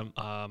 We'd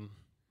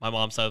my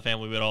mom's side of the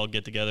family, we'd all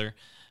get together.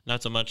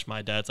 Not so much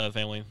my dad's side of the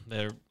family.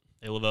 They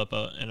live up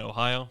in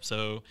Ohio,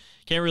 so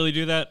can't really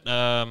do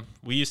that.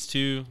 We used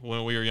to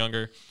when we were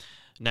younger.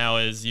 Now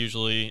is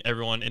usually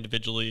everyone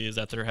individually is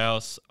at their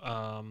house.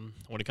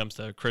 When it comes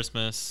to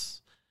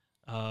Christmas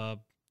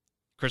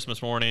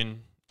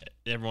morning,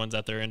 everyone's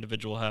at their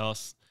individual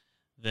house.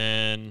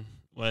 Then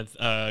with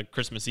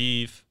Christmas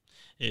Eve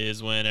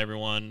is when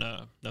everyone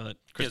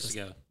gets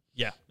together.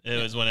 Yeah,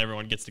 it was when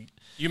everyone gets to.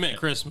 You meant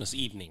Christmas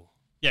evening.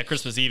 Yeah,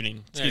 Christmas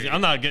evening. Excuse me. I'm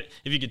not good.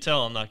 If you could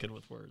tell, I'm not good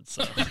with words.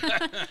 So.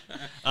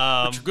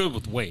 But you're good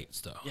with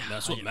weights, though. Yeah,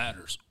 that's what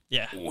matters.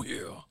 Yeah. Oh,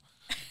 yeah.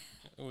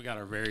 We got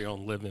our very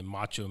own living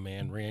macho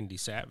man, Randy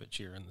Savage,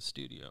 here in the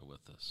studio with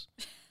us.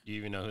 Do you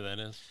even know who that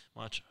is?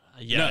 Macho.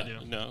 Yeah, I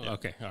do. No? Yeah.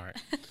 Okay, all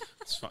right.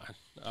 That's fine.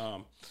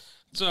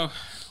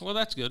 Well,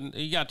 that's good.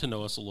 You got to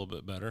know us a little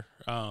bit better.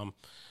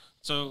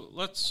 So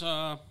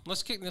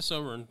let's kick this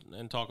over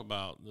and talk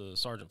about the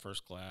Sergeant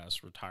First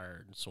Class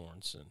retired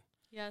Sorensen.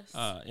 Yes.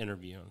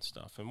 Interview and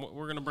stuff. And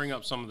we're going to bring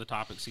up some of the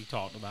topics he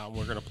talked about, and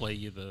we're going to play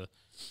you the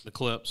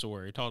clips of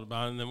where he talked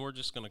about it, and then we're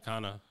just going to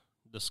kind of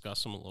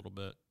discuss them a little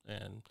bit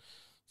and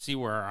see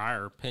where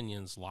our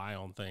opinions lie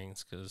on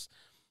things, because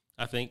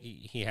I think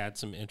he had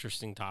some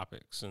interesting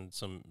topics and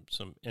some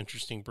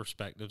interesting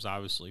perspectives,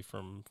 obviously,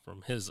 from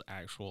his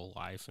actual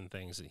life and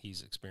things that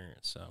he's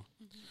experienced. So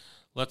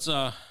let's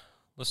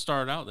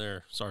start out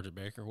there, Sergeant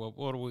Baker.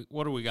 What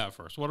do we got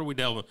first? What are we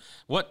delving?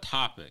 What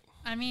topic?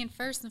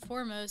 First and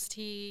foremost,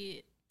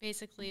 he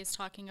basically is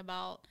talking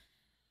about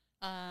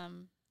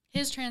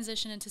his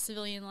transition into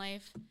civilian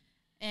life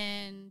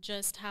and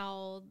just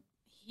how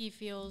he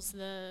feels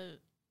the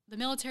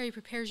military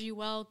prepares you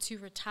well to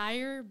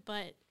retire,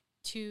 but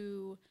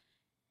to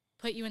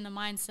put you in the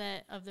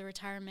mindset of the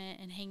retirement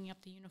and hanging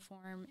up the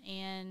uniform,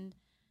 and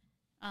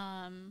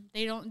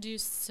they don't do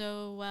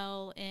so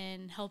well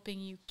in helping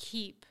you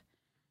keep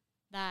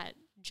that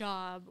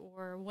job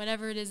or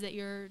whatever it is that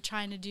you're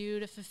trying to do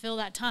to fulfill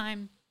that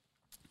time,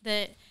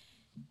 that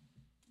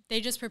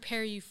they just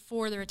prepare you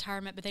for the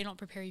retirement, but they don't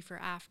prepare you for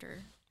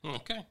after.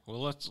 Okay.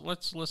 Well,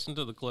 let's listen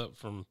to the clip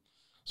from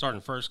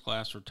Sergeant First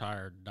Class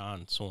retired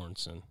Don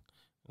Sorensen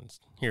and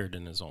hear it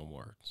in his own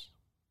words.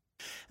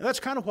 And that's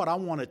kind of what I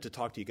wanted to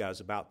talk to you guys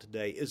about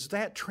today, is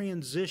that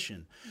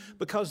transition.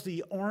 Because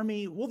the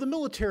Army, the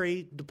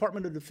military,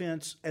 Department of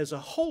Defense as a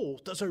whole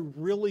does a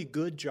really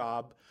good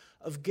job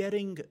of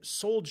getting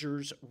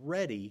soldiers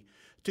ready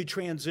to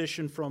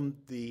transition from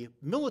the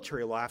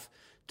military life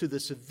to the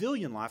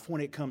civilian life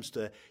when it comes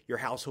to your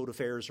household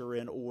affairs are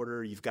in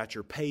order, you've got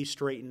your pay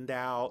straightened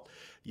out,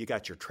 you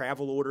got your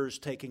travel orders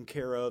taken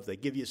care of, they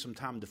give you some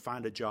time to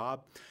find a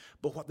job.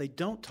 But what they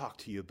don't talk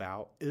to you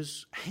about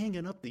is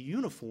hanging up the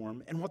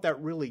uniform and what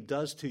that really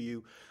does to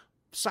you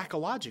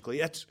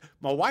psychologically.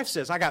 My wife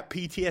says I got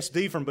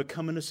PTSD from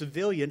becoming a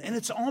civilian, and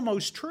it's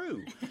almost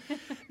true.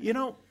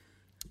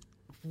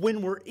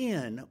 When we're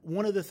in,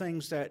 one of the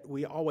things that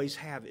we always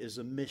have is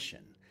a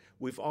mission.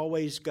 We've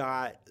always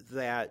got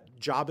that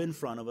job in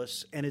front of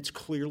us, and it's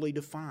clearly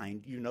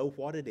defined. You know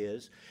what it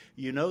is.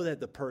 You know that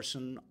the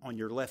person on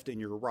your left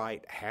and your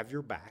right have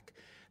your back.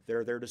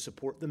 They're there to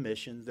support the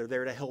mission. They're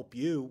there to help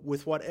you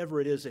with whatever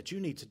it is that you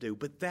need to do.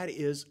 But that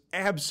is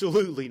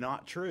absolutely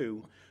not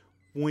true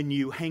when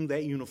you hang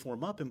that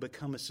uniform up and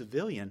become a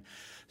civilian.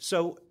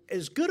 So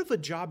as good of a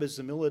job as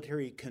the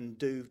military can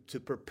do to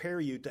prepare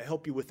you, to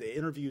help you with the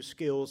interview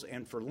skills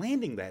and for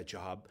landing that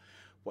job,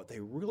 what they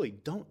really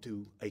don't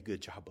do a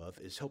good job of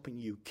is helping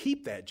you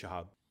keep that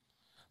job.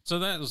 So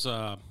that was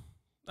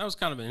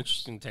kind of an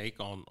interesting take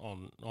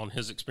on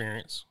his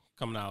experience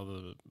coming out of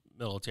the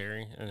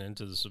military and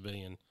into the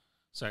civilian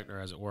sector,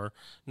 as it were.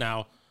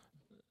 Now,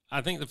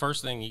 I think the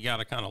first thing you got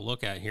to kind of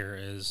look at here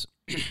is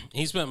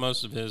he spent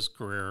most of his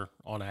career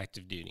on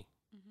active duty.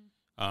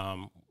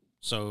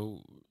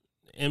 So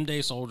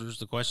M-Day soldiers,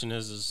 the question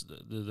is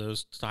do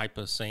those type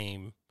of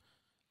same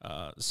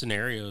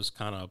scenarios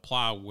kind of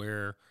apply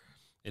where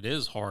it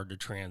is hard to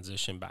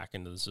transition back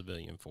into the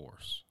civilian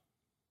force?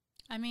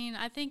 I mean,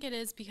 I think it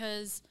is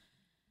because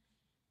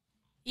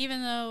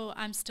even though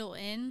I'm still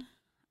in,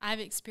 I've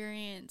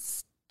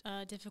experienced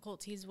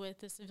difficulties with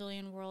the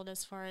civilian world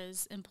as far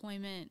as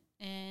employment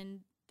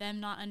and them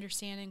not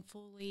understanding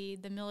fully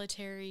the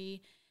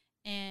military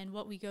and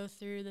what we go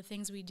through, the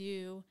things we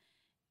do.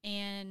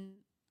 And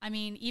I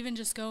mean, even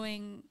just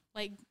going,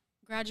 like,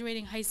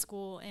 graduating high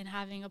school and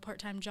having a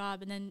part-time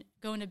job and then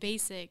going to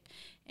basic,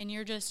 and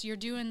you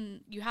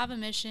have a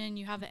mission,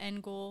 you have an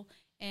end goal,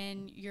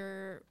 and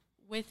you're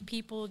with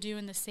people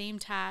doing the same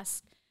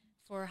task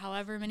for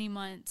however many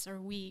months or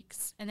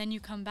weeks, and then you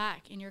come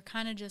back and you're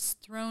kind of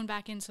just thrown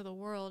back into the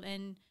world.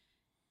 And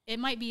it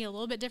might be a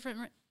little bit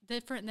different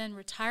than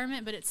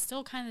retirement, but it's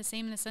still kind of the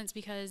same in a sense,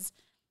 because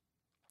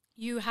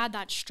you had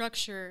that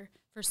structure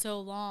for so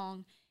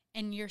long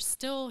and you're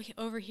still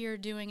over here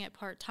doing it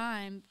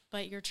part-time,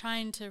 but you're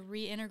trying to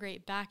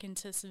reintegrate back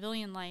into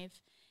civilian life.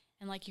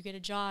 And like, you get a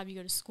job, you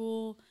go to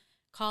school,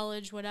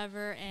 college,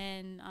 whatever.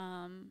 And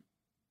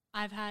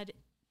I've had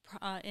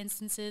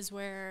instances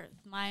where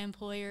my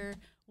employer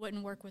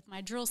wouldn't work with my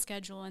drill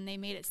schedule, and they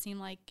made it seem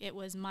like it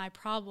was my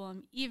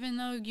problem, even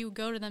though you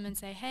go to them and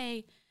say,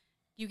 hey,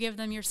 you give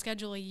them your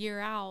schedule a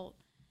year out.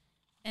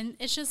 And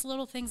it's just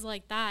little things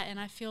like that. And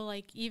I feel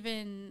like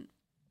even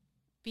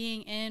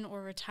being in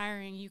or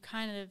retiring,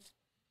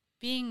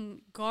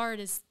 being guard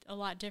is a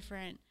lot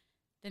different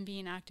than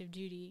being active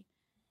duty.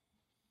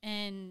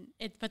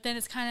 But then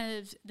it's kind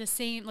of the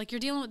same, like, you're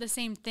dealing with the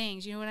same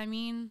things, you know what I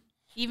mean?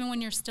 Even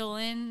when you're still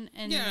in.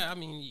 And yeah, I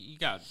mean, you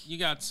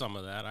got some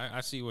of that.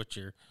 I see what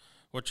you're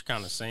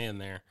kind of saying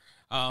there.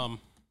 I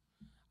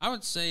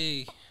would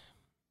say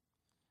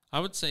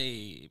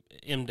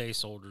M-Day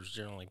soldiers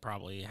generally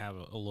probably have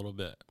a little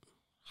bit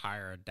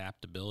higher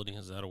adaptability.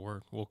 Is that a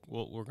word?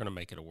 We're going to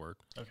make it a word.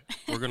 Okay.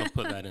 We're going to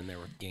put that in there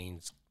with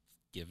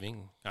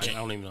Gainsgiving. I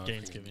don't even know.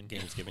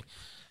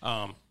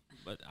 Gainsgiving.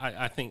 But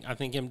I think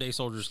M-Day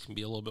soldiers can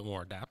be a little bit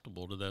more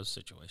adaptable to those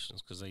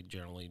situations because they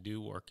generally do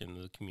work in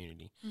the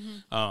community.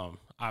 Mm-hmm.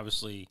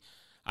 Obviously,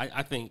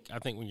 I think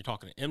when you're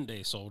talking to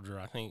M-Day soldier,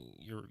 I think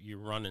you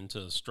run into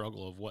the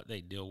struggle of what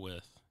they deal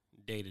with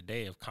day to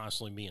day, of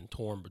constantly being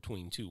torn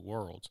between two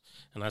worlds.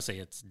 And I say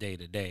it's day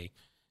to day.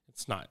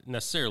 It's not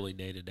necessarily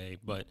day to day,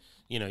 but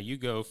you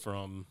go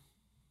from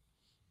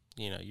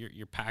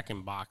you're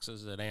packing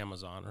boxes at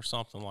Amazon or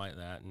something like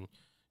that, and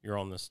you're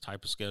on this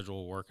type of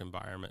schedule, work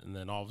environment, and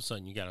then all of a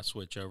sudden you got to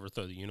switch over,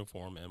 throw the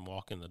uniform and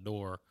walk in the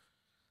door,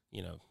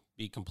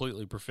 be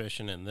completely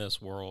proficient in this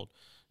world.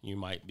 You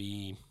might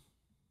be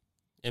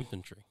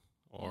infantry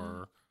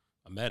or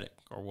a medic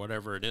or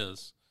whatever it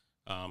is.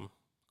 Of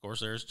course,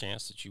 there's a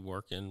chance that you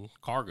work in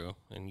cargo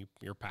and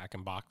you're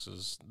packing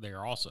boxes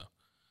there also.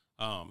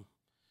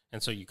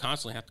 And so you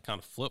constantly have to kind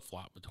of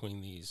flip-flop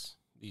between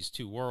these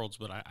two worlds,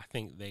 but I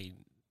think they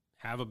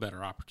have a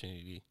better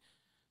opportunity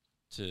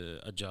to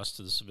adjust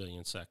to the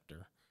civilian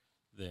sector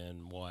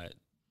than what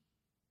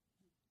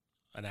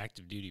an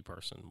active duty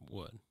person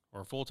would, or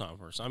a full-time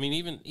person. I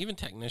mean, even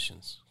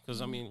technicians,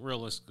 because I mean,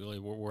 realistically,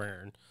 we're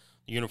wearing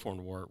the uniform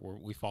to work.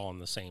 We fall in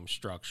the same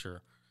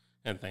structure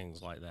and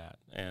things like that.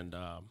 And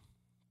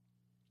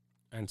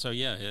so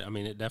yeah, I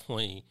mean, it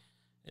definitely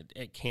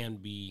it can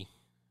be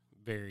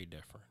very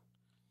different.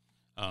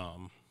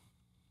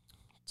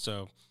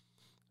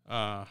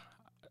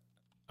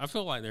 I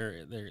feel like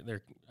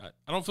they're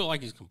I don't feel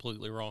like he's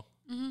completely wrong.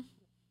 Mm-hmm.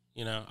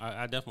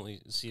 I definitely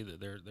see that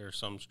there's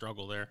some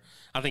struggle there.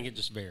 I think it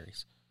just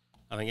varies.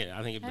 I think it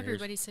varies.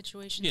 Everybody's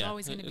situation is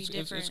always going to be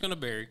different. It's going to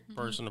vary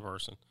person to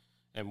person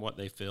and what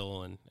they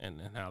feel and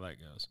how that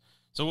goes.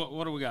 So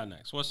what do we got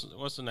next?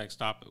 What's the next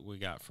topic we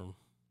got from?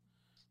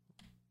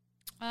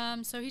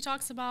 So he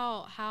talks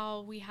about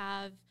how we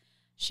have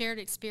shared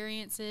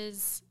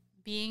experiences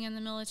being in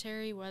the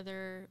military,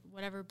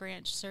 whatever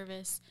branch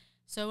service.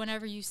 So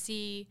whenever you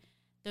see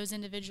those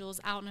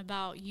individuals out and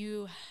about,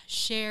 you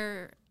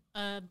share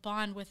a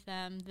bond with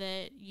them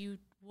that you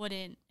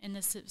wouldn't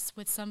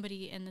with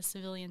somebody in the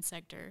civilian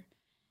sector.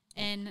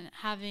 And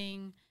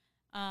having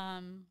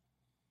an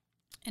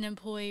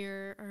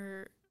employer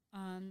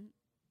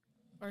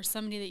or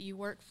somebody that you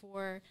work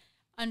for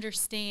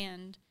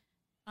understand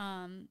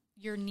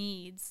your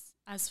needs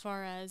as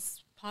far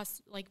as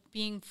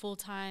being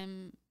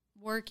full-time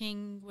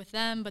working with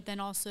them, but then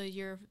also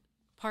you're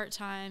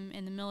part-time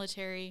in the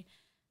military.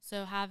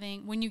 So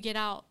when you get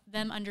out,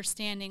 them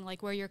understanding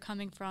like where you're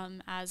coming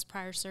from as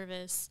prior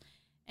service,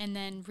 and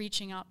then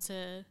reaching out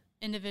to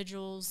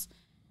individuals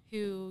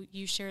who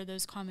you share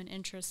those common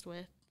interests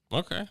with.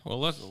 Okay, well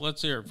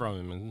let's hear it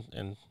from him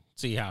and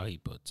see how he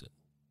puts it.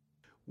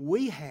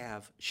 We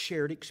have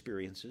shared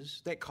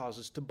experiences that cause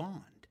us to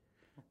bond.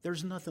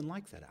 There's nothing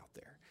like that out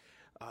there.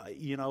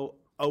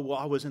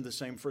 I was in the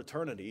same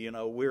fraternity.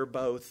 We're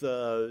both,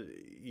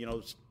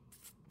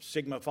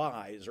 Sigma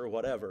Phi's or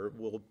whatever.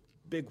 Well,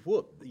 big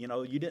whoop.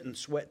 You didn't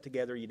sweat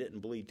together. You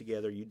didn't bleed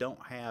together. You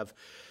don't have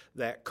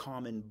that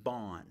common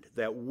bond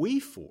that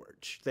we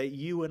forge, that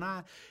you and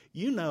I,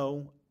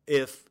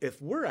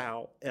 if we're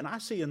out and I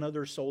see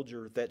another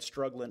soldier that's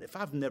struggling, if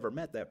I've never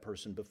met that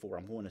person before,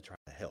 I'm going to try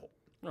to help.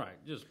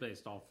 Right, just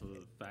based off of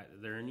the fact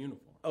that they're in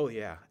uniform. Oh,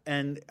 yeah.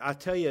 And I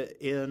tell you,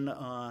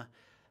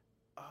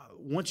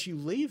 once you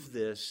leave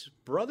this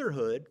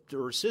brotherhood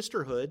or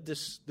sisterhood,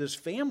 this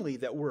family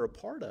that we're a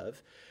part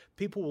of,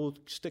 people will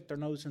stick their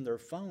nose in their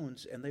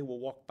phones and they will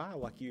walk by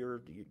like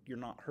you're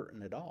not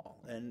hurting at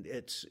all. And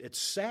it's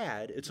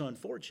sad. It's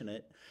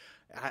unfortunate.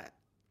 I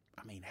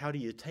mean, how do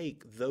you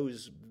take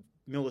those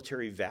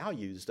military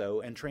values,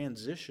 though, and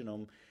transition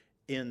them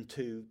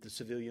into the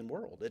civilian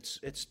world?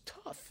 It's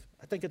tough.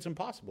 I think it's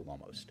impossible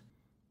almost.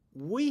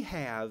 We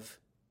have,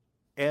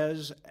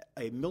 as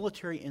a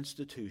military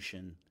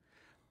institution,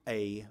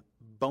 a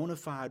bona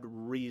fide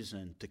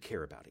reason to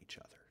care about each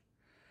other.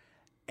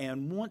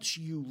 And once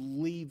you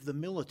leave the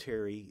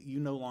military, you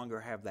no longer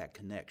have that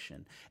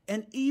connection.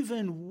 And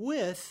even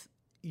with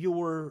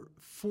your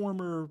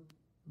former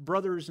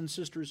brothers and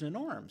sisters in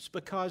arms,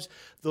 because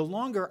the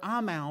longer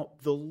I'm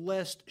out, the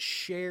less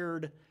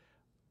shared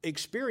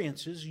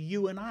experiences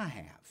you and I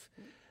have.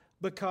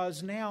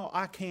 Because now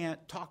I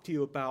can't talk to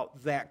you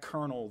about that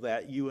colonel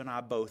that you and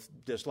I both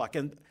dislike.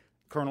 And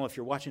Colonel, if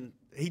you're watching,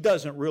 he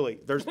doesn't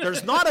really.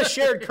 There's not a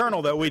shared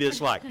colonel that we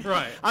dislike.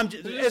 Right.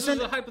 As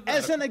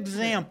an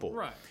example.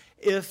 Right.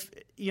 If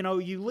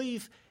you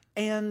leave,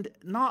 and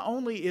not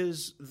only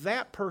is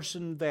that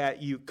person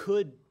that you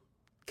could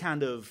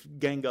kind of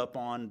gang up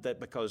on that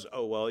because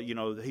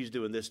he's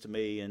doing this to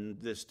me and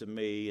this to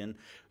me, and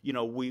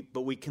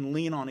but we can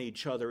lean on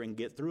each other and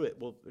get through it.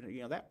 Well,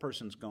 that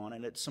person's gone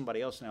and it's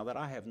somebody else now that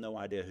I have no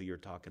idea who you're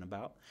talking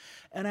about.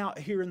 And out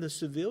here in the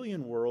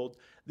civilian world,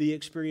 the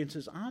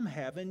experiences I'm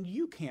having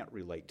you can't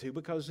relate to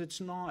because it's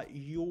not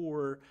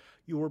your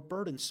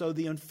burden. So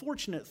the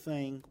unfortunate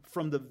thing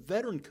from the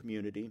veteran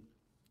community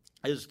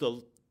is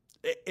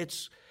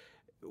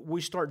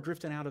we start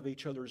drifting out of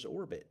each other's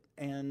orbit.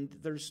 And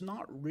there's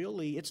not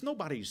really, it's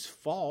nobody's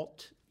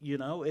fault,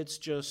 it's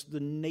just the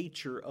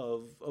nature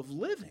of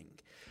living.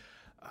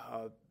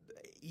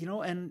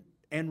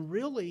 And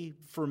really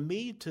for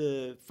me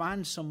to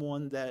find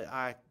someone that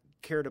I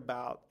cared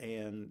about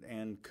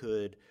and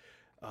could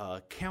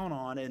count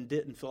on and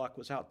didn't feel like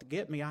was out to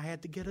get me, I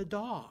had to get a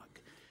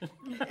dog,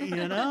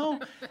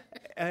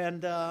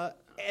 And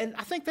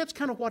I think that's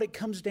kind of what it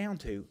comes down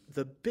to.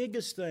 The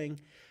biggest thing,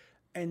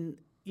 and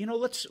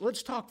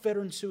let's talk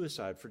veteran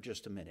suicide for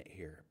just a minute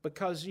here,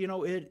 because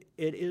it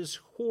is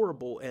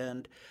horrible,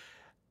 and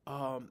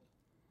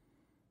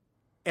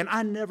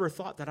I never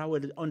thought that I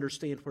would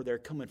understand where they're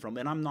coming from,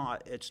 and I'm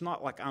not. It's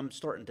not like I'm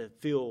starting to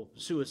feel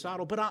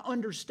suicidal, but I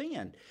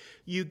understand.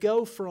 You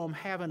go from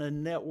having a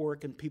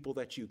network and people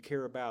that you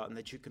care about and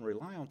that you can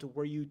rely on to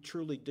where you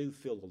truly do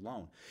feel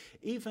alone.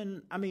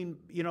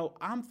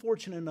 I'm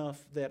fortunate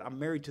enough that I'm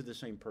married to the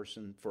same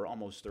person for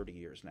almost 30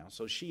 years now,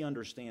 so she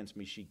understands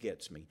me, she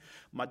gets me.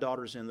 My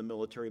daughter's in the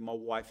military, my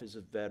wife is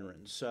a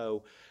veteran,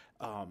 so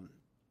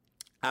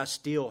I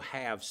still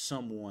have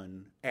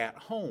someone at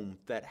home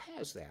that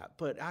has that,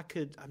 but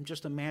I'm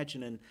just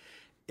imagining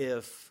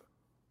if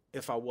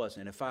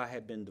I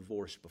had been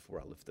divorced before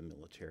I left the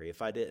military,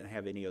 if I didn't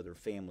have any other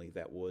family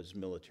that was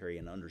military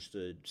and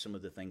understood some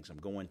of the things I'm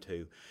going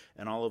to,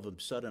 and all of a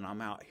sudden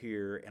I'm out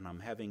here and I'm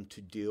having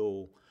to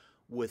deal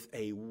with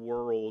a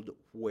world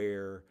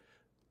where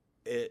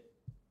it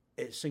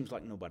seems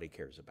like nobody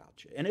cares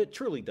about you. And it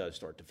truly does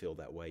start to feel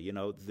that way.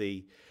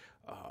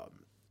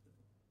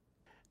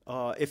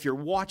 If you're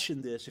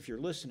watching this, if you're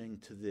listening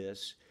to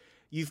this,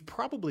 you've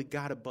probably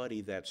got a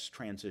buddy that's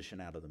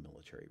transitioned out of the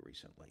military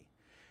recently.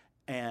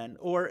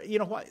 Or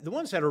the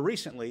ones that are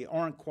recently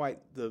aren't quite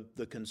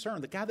the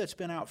concern. The guy that's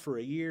been out for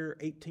a year,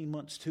 18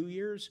 months, 2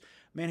 years,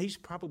 man, he's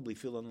probably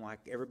feeling like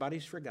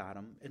everybody's forgot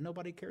him and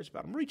nobody cares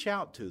about him. Reach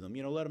out to them,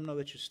 let them know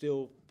that you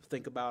still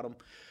think about them.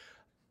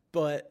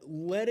 But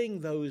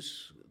letting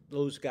those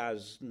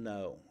guys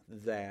know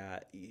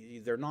that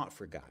they're not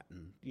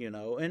forgotten,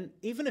 and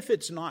even if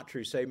it's not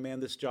true, say, man,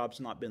 this job's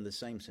not been the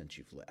same since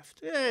you've left.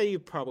 Yeah, you're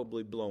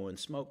probably blowing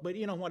smoke, but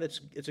you know what?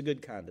 It's a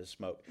good kind of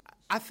smoke.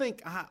 I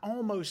think I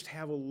almost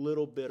have a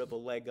little bit of a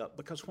leg up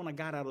because when I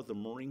got out of the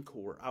Marine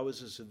Corps, I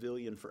was a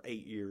civilian for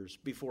 8 years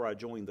before I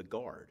joined the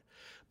Guard.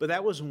 But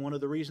that was one of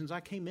the reasons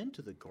I came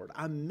into the Guard.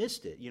 I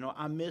missed it.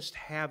 I missed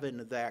having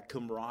that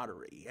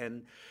camaraderie.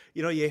 And,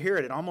 you hear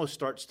it almost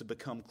starts to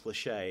become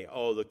cliche.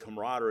 Oh, the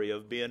camaraderie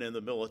of being in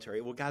the military.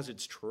 Well, guys,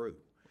 it's true.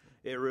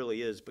 It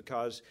really is,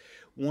 because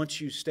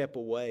once you step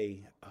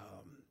away,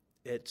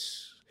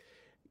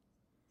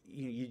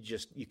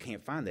 you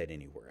can't find that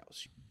anywhere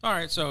else. All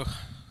right, so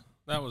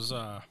that was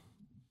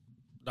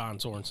Don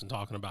Sorensen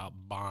talking about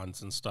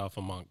bonds and stuff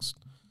amongst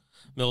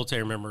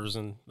military members,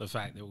 and the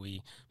fact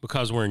that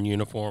because we're in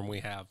uniform, we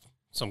have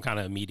some kind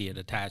of immediate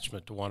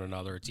attachment to one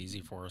another. It's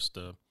easy for us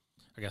to,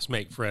 I guess,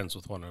 make friends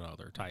with one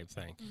another type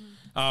thing.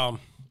 Mm-hmm.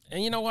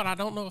 And you know what? I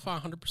don't know if I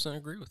 100%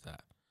 agree with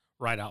that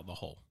right out the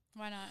hole.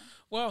 Why not?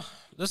 Well,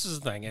 this is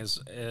the thing is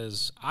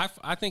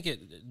I think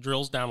it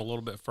drills down a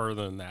little bit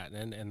further than that,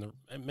 and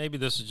maybe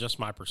this is just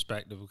my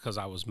perspective because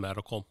I was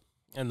medical.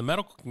 And the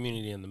medical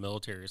community in the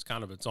military is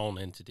kind of its own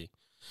entity.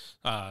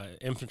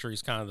 Infantry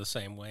is kind of the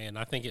same way, and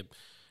I think it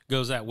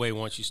goes that way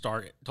once you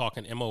start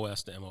talking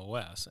MOS to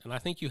MOS. And I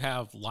think you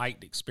have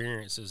light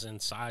experiences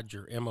inside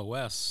your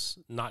MOS,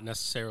 not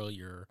necessarily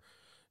your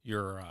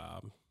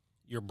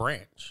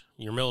branch,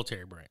 your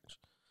military branch.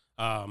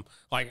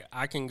 Like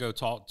I can go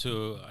talk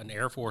to an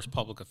Air Force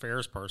public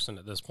affairs person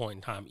at this point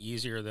in time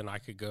easier than I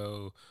could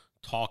go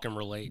talk and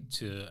relate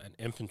to an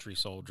infantry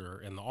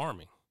soldier in the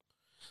Army.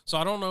 So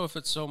I don't know if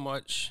it's so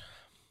much,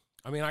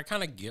 I mean, I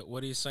kind of get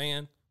what he's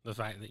saying, the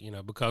fact that, you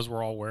know, because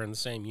we're all wearing the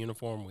same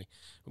uniform,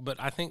 but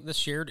I think the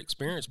shared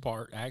experience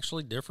part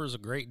actually differs a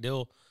great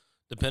deal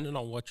depending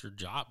on what your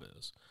job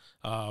is.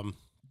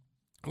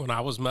 When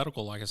I was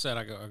medical, like I said,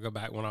 I go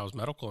back when I was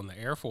medical in the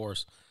Air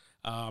Force,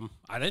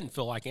 I didn't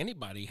feel like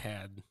anybody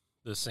had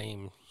the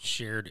same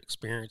shared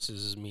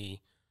experiences as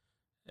me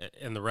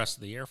in the rest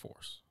of the Air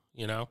Force,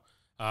 you know?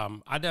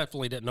 I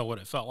definitely didn't know what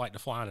it felt like to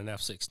fly in an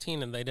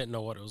F-16, and they didn't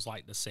know what it was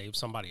like to save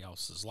somebody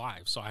else's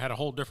life. So I had a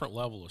whole different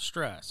level of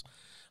stress.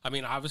 I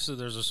mean, obviously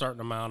there's a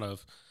certain amount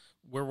of,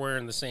 we're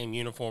wearing the same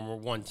uniform, we're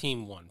one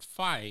team, one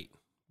fight,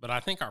 but I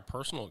think our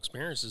personal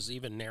experiences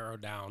even narrow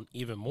down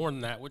even more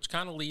than that, which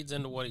kind of leads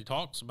into what he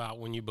talks about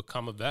when you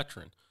become a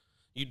veteran.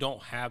 You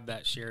don't have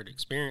that shared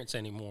experience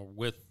anymore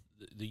with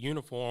the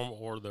uniform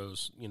or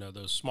those, you know,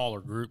 those smaller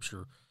groups,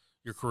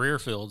 your career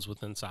fields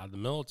within inside the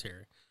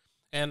military.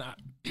 And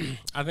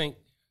I think,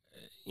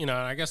 you know,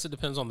 I guess it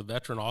depends on the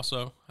veteran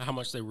also, how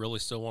much they really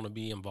still want to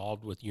be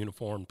involved with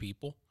uniformed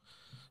people.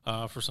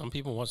 For some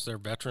people, once they're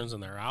veterans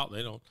and they're out,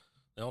 they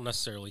don't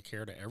necessarily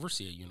care to ever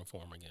see a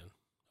uniform again,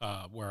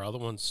 where other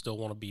ones still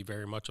want to be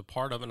very much a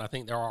part of it. And I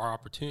think there are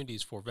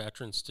opportunities for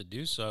veterans to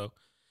do so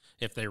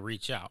if they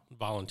reach out,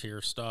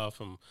 volunteer stuff,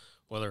 and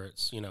whether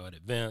it's, you know, at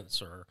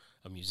events or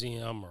a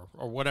museum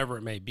or whatever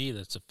it may be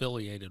that's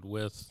affiliated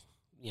with,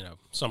 you know,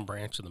 some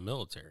branch of the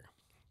military.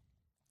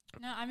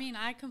 No, I mean,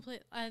 I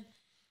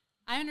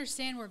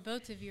understand where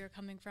both of you are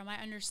coming from. I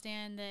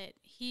understand that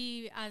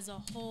he, as a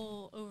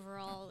whole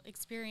overall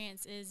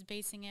experience, is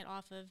basing it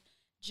off of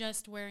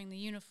just wearing the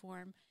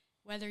uniform,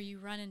 whether you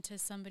run into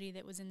somebody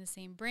that was in the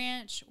same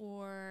branch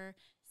or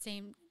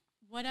same,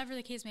 whatever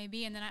the case may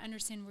be. And then I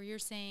understand where you're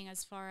saying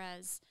as far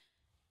as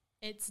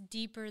it's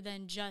deeper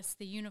than just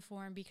the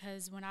uniform,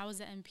 because when I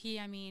was at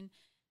MP, I mean,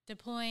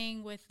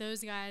 deploying with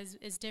those guys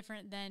is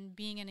different than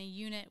being in a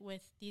unit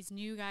with these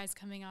new guys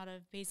coming out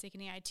of basic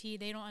and EIT.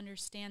 They don't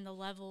understand the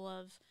level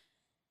of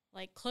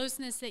like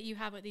closeness that you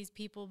have with these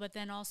people, but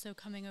then also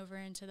coming over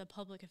into the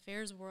public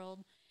affairs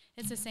world,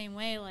 it's the same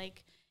way.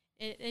 Like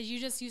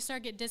you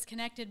start get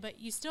disconnected, but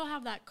you still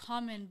have that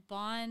common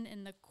bond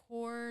in the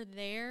core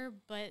there,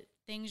 but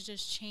things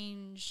just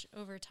change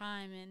over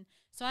time. And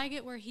so I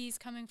get where he's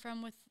coming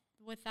from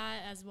with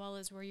that, as well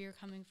as where you're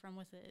coming from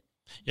with it.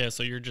 Yeah,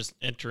 so you're just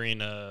entering,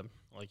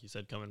 like you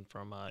said, coming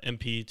from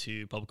MP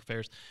to public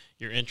affairs,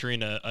 you're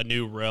entering a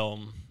new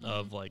realm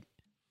of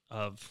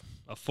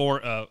a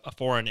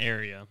foreign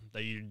area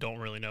that you don't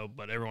really know,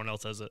 but everyone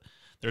else has it.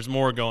 There's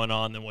more going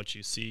on than what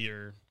you see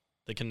or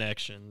the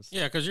connections.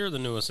 Yeah, because you're the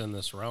newest in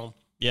this realm.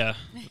 Yeah,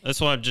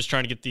 that's why I'm just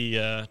trying to get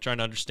trying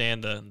to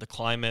understand the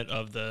climate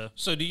of the.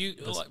 So do you?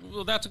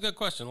 Well, that's a good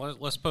question.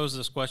 Let's pose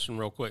this question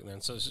real quick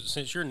then. So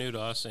since you're new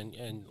to us,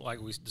 and like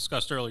we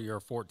discussed earlier, you're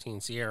a 14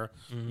 Sierra,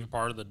 you're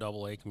part of the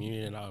AA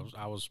community, and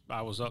I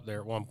was up there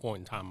at one point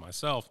in time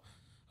myself.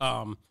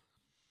 Do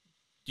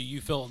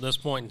you feel at this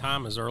point in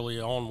time, as early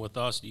on with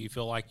us, do you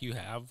feel like you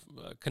have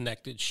a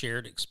connected,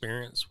 shared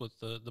experience with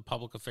the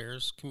public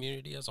affairs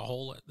community as a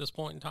whole at this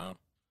point in time?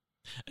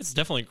 It's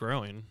definitely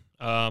growing.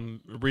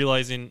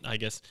 Realizing,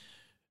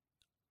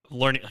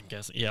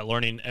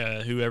 learning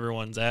who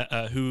everyone's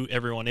at, who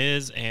everyone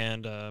is,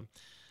 and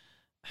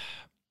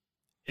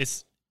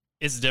it's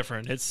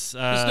different. It's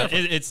different.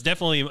 It's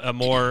definitely a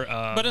more.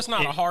 But it's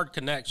not a hard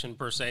connection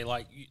per se,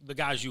 like the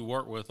guys you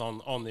work with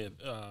on the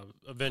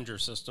Avenger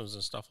systems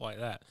and stuff like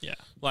that. Yeah,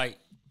 like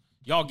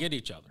y'all get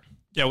each other.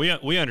 Yeah,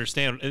 we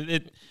understand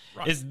it.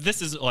 Right.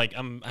 This is like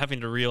I'm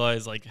having to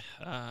realize like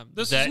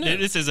this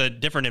is a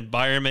different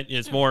environment.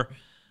 It's more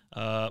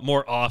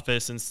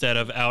office instead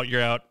of out.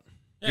 You're out.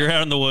 Yeah. You're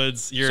out in the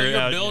woods.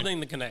 You're building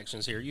the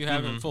connections here. You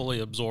haven't fully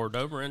absorbed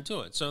over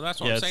into it. So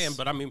that's what I'm saying.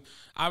 But I mean,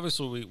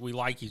 obviously we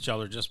like each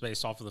other just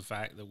based off of the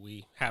fact that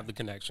we have the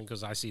connection,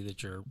 because I see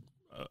that you're,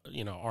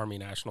 Army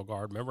National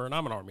Guard member and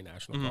I'm an Army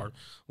National Guard.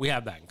 We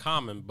have that in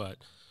common. But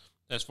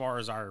as far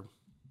as our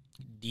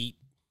deep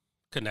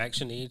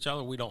connection to each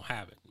other, we don't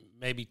have it.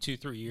 Maybe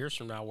 2-3 years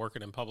from now,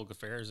 working in public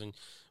affairs, and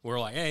we're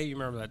like, hey, you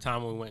remember that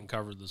time when we went and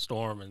covered the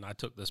storm and I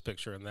took this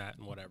picture and that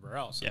and whatever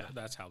else. Yeah. And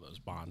that's how those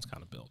bonds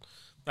kind of build.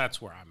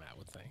 That's where I'm at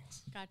with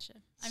things. Gotcha.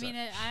 I mean,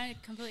 I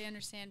completely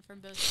understand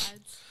from both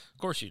sides.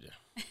 Of course you do.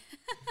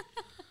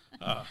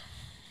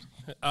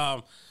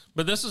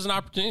 But this is an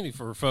opportunity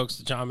for folks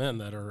to chime in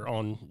that are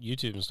on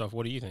YouTube and stuff.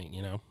 What do you think?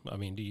 I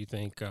mean, do you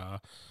think,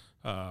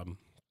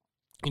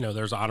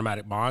 there's an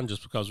automatic bond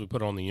just because we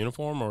put on the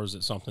uniform, or is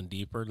it something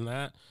deeper than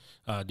that?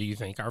 Do you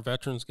think our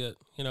veterans get,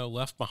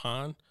 left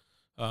behind?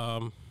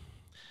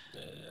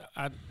 I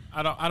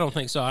I don't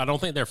think so. I don't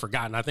think they're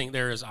forgotten. I think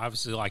there is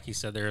obviously, like he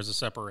said, there is a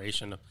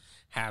separation of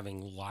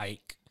having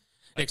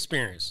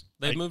experience.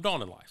 They've moved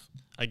on in life.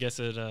 I guess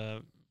it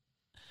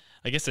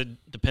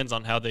depends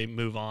on how they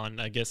move on.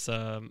 I guess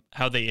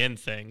how they end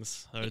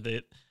things. Or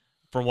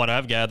from what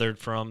I've gathered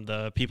from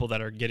the people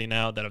that are getting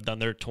out that have done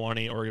their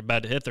 20 or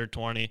about to hit their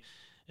 20,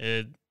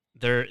 they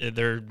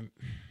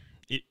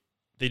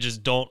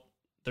just don't.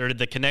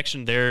 The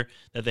connection there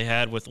that they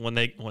had with when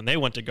they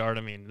went to guard.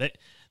 I mean,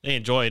 they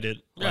enjoyed it,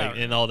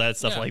 and all that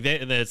stuff. Like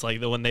it's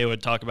like when they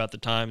would talk about the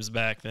times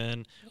back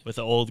then with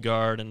the old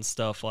guard and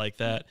stuff like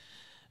that.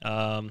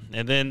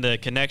 And then the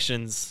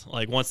connections,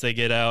 like once they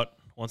get out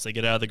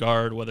of the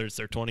guard, whether it's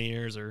their 20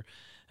 years or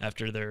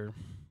after their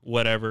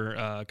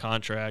whatever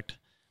contract,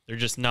 they're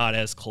just not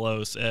as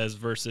close as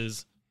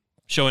versus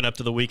showing up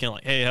to the weekend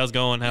like, hey, how's it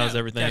going? How's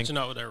everything? Catching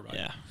up with everybody.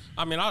 Yeah.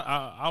 I mean,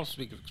 I'll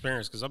speak of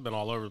experience because I've been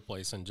all over the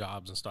place in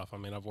jobs and stuff. I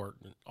mean, I've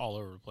worked all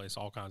over the place,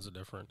 all kinds of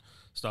different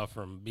stuff,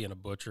 from being a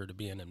butcher to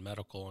being in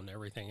medical and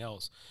everything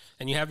else.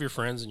 And you have your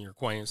friends and your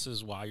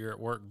acquaintances while you're at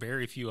work.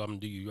 Very few of them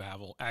do you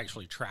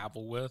actually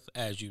travel with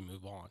as you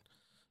move on,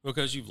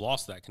 because you've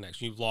lost that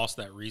connection. You've lost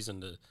that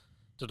reason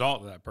to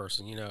talk to that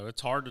person. You know,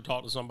 it's hard to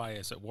talk to somebody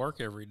that's at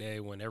work every day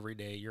when every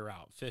day you're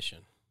out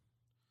fishing.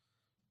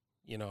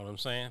 You know what I'm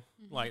saying?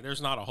 Mm-hmm. Like,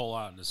 there's not a whole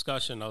lot of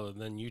discussion other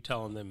than you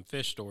telling them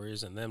fish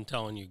stories and them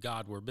telling you,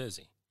 God, we're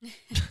busy.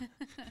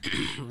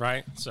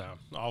 Right? So,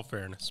 all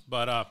fairness.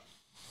 But,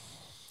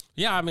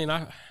 yeah, I mean,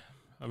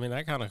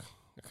 that kind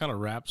of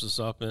wraps us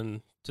up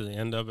into the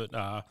end of it.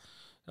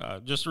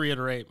 Just to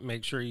reiterate,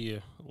 make sure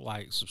you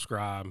like,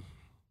 subscribe,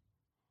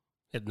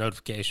 hit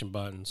notification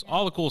buttons,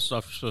 all the cool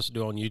stuff you're supposed to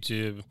do on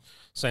YouTube.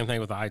 Same thing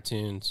with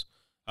iTunes.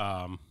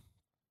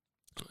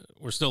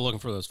 We're still looking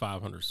for those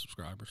 500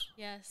 subscribers.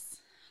 Yes.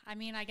 I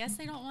mean, I guess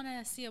they don't want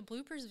to see a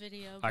bloopers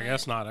video. I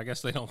guess not. I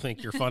guess they don't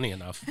think you're funny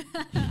enough.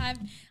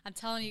 I'm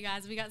telling you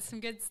guys, we got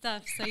some good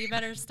stuff, so you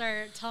better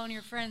start telling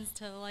your friends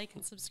to like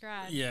and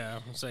subscribe. Yeah,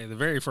 I'll say the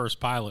very first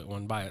pilot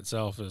one by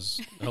itself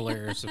is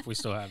hilarious if we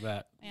still have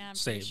that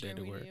saved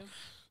anywhere.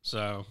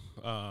 So,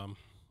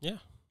 yeah,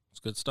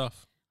 it's good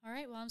stuff. All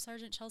right, well, I'm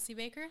Sergeant Chelsea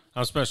Baker.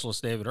 I'm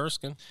Specialist David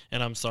Erskine.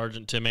 And I'm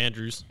Sergeant Tim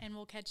Andrews. And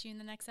we'll catch you in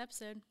the next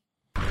episode.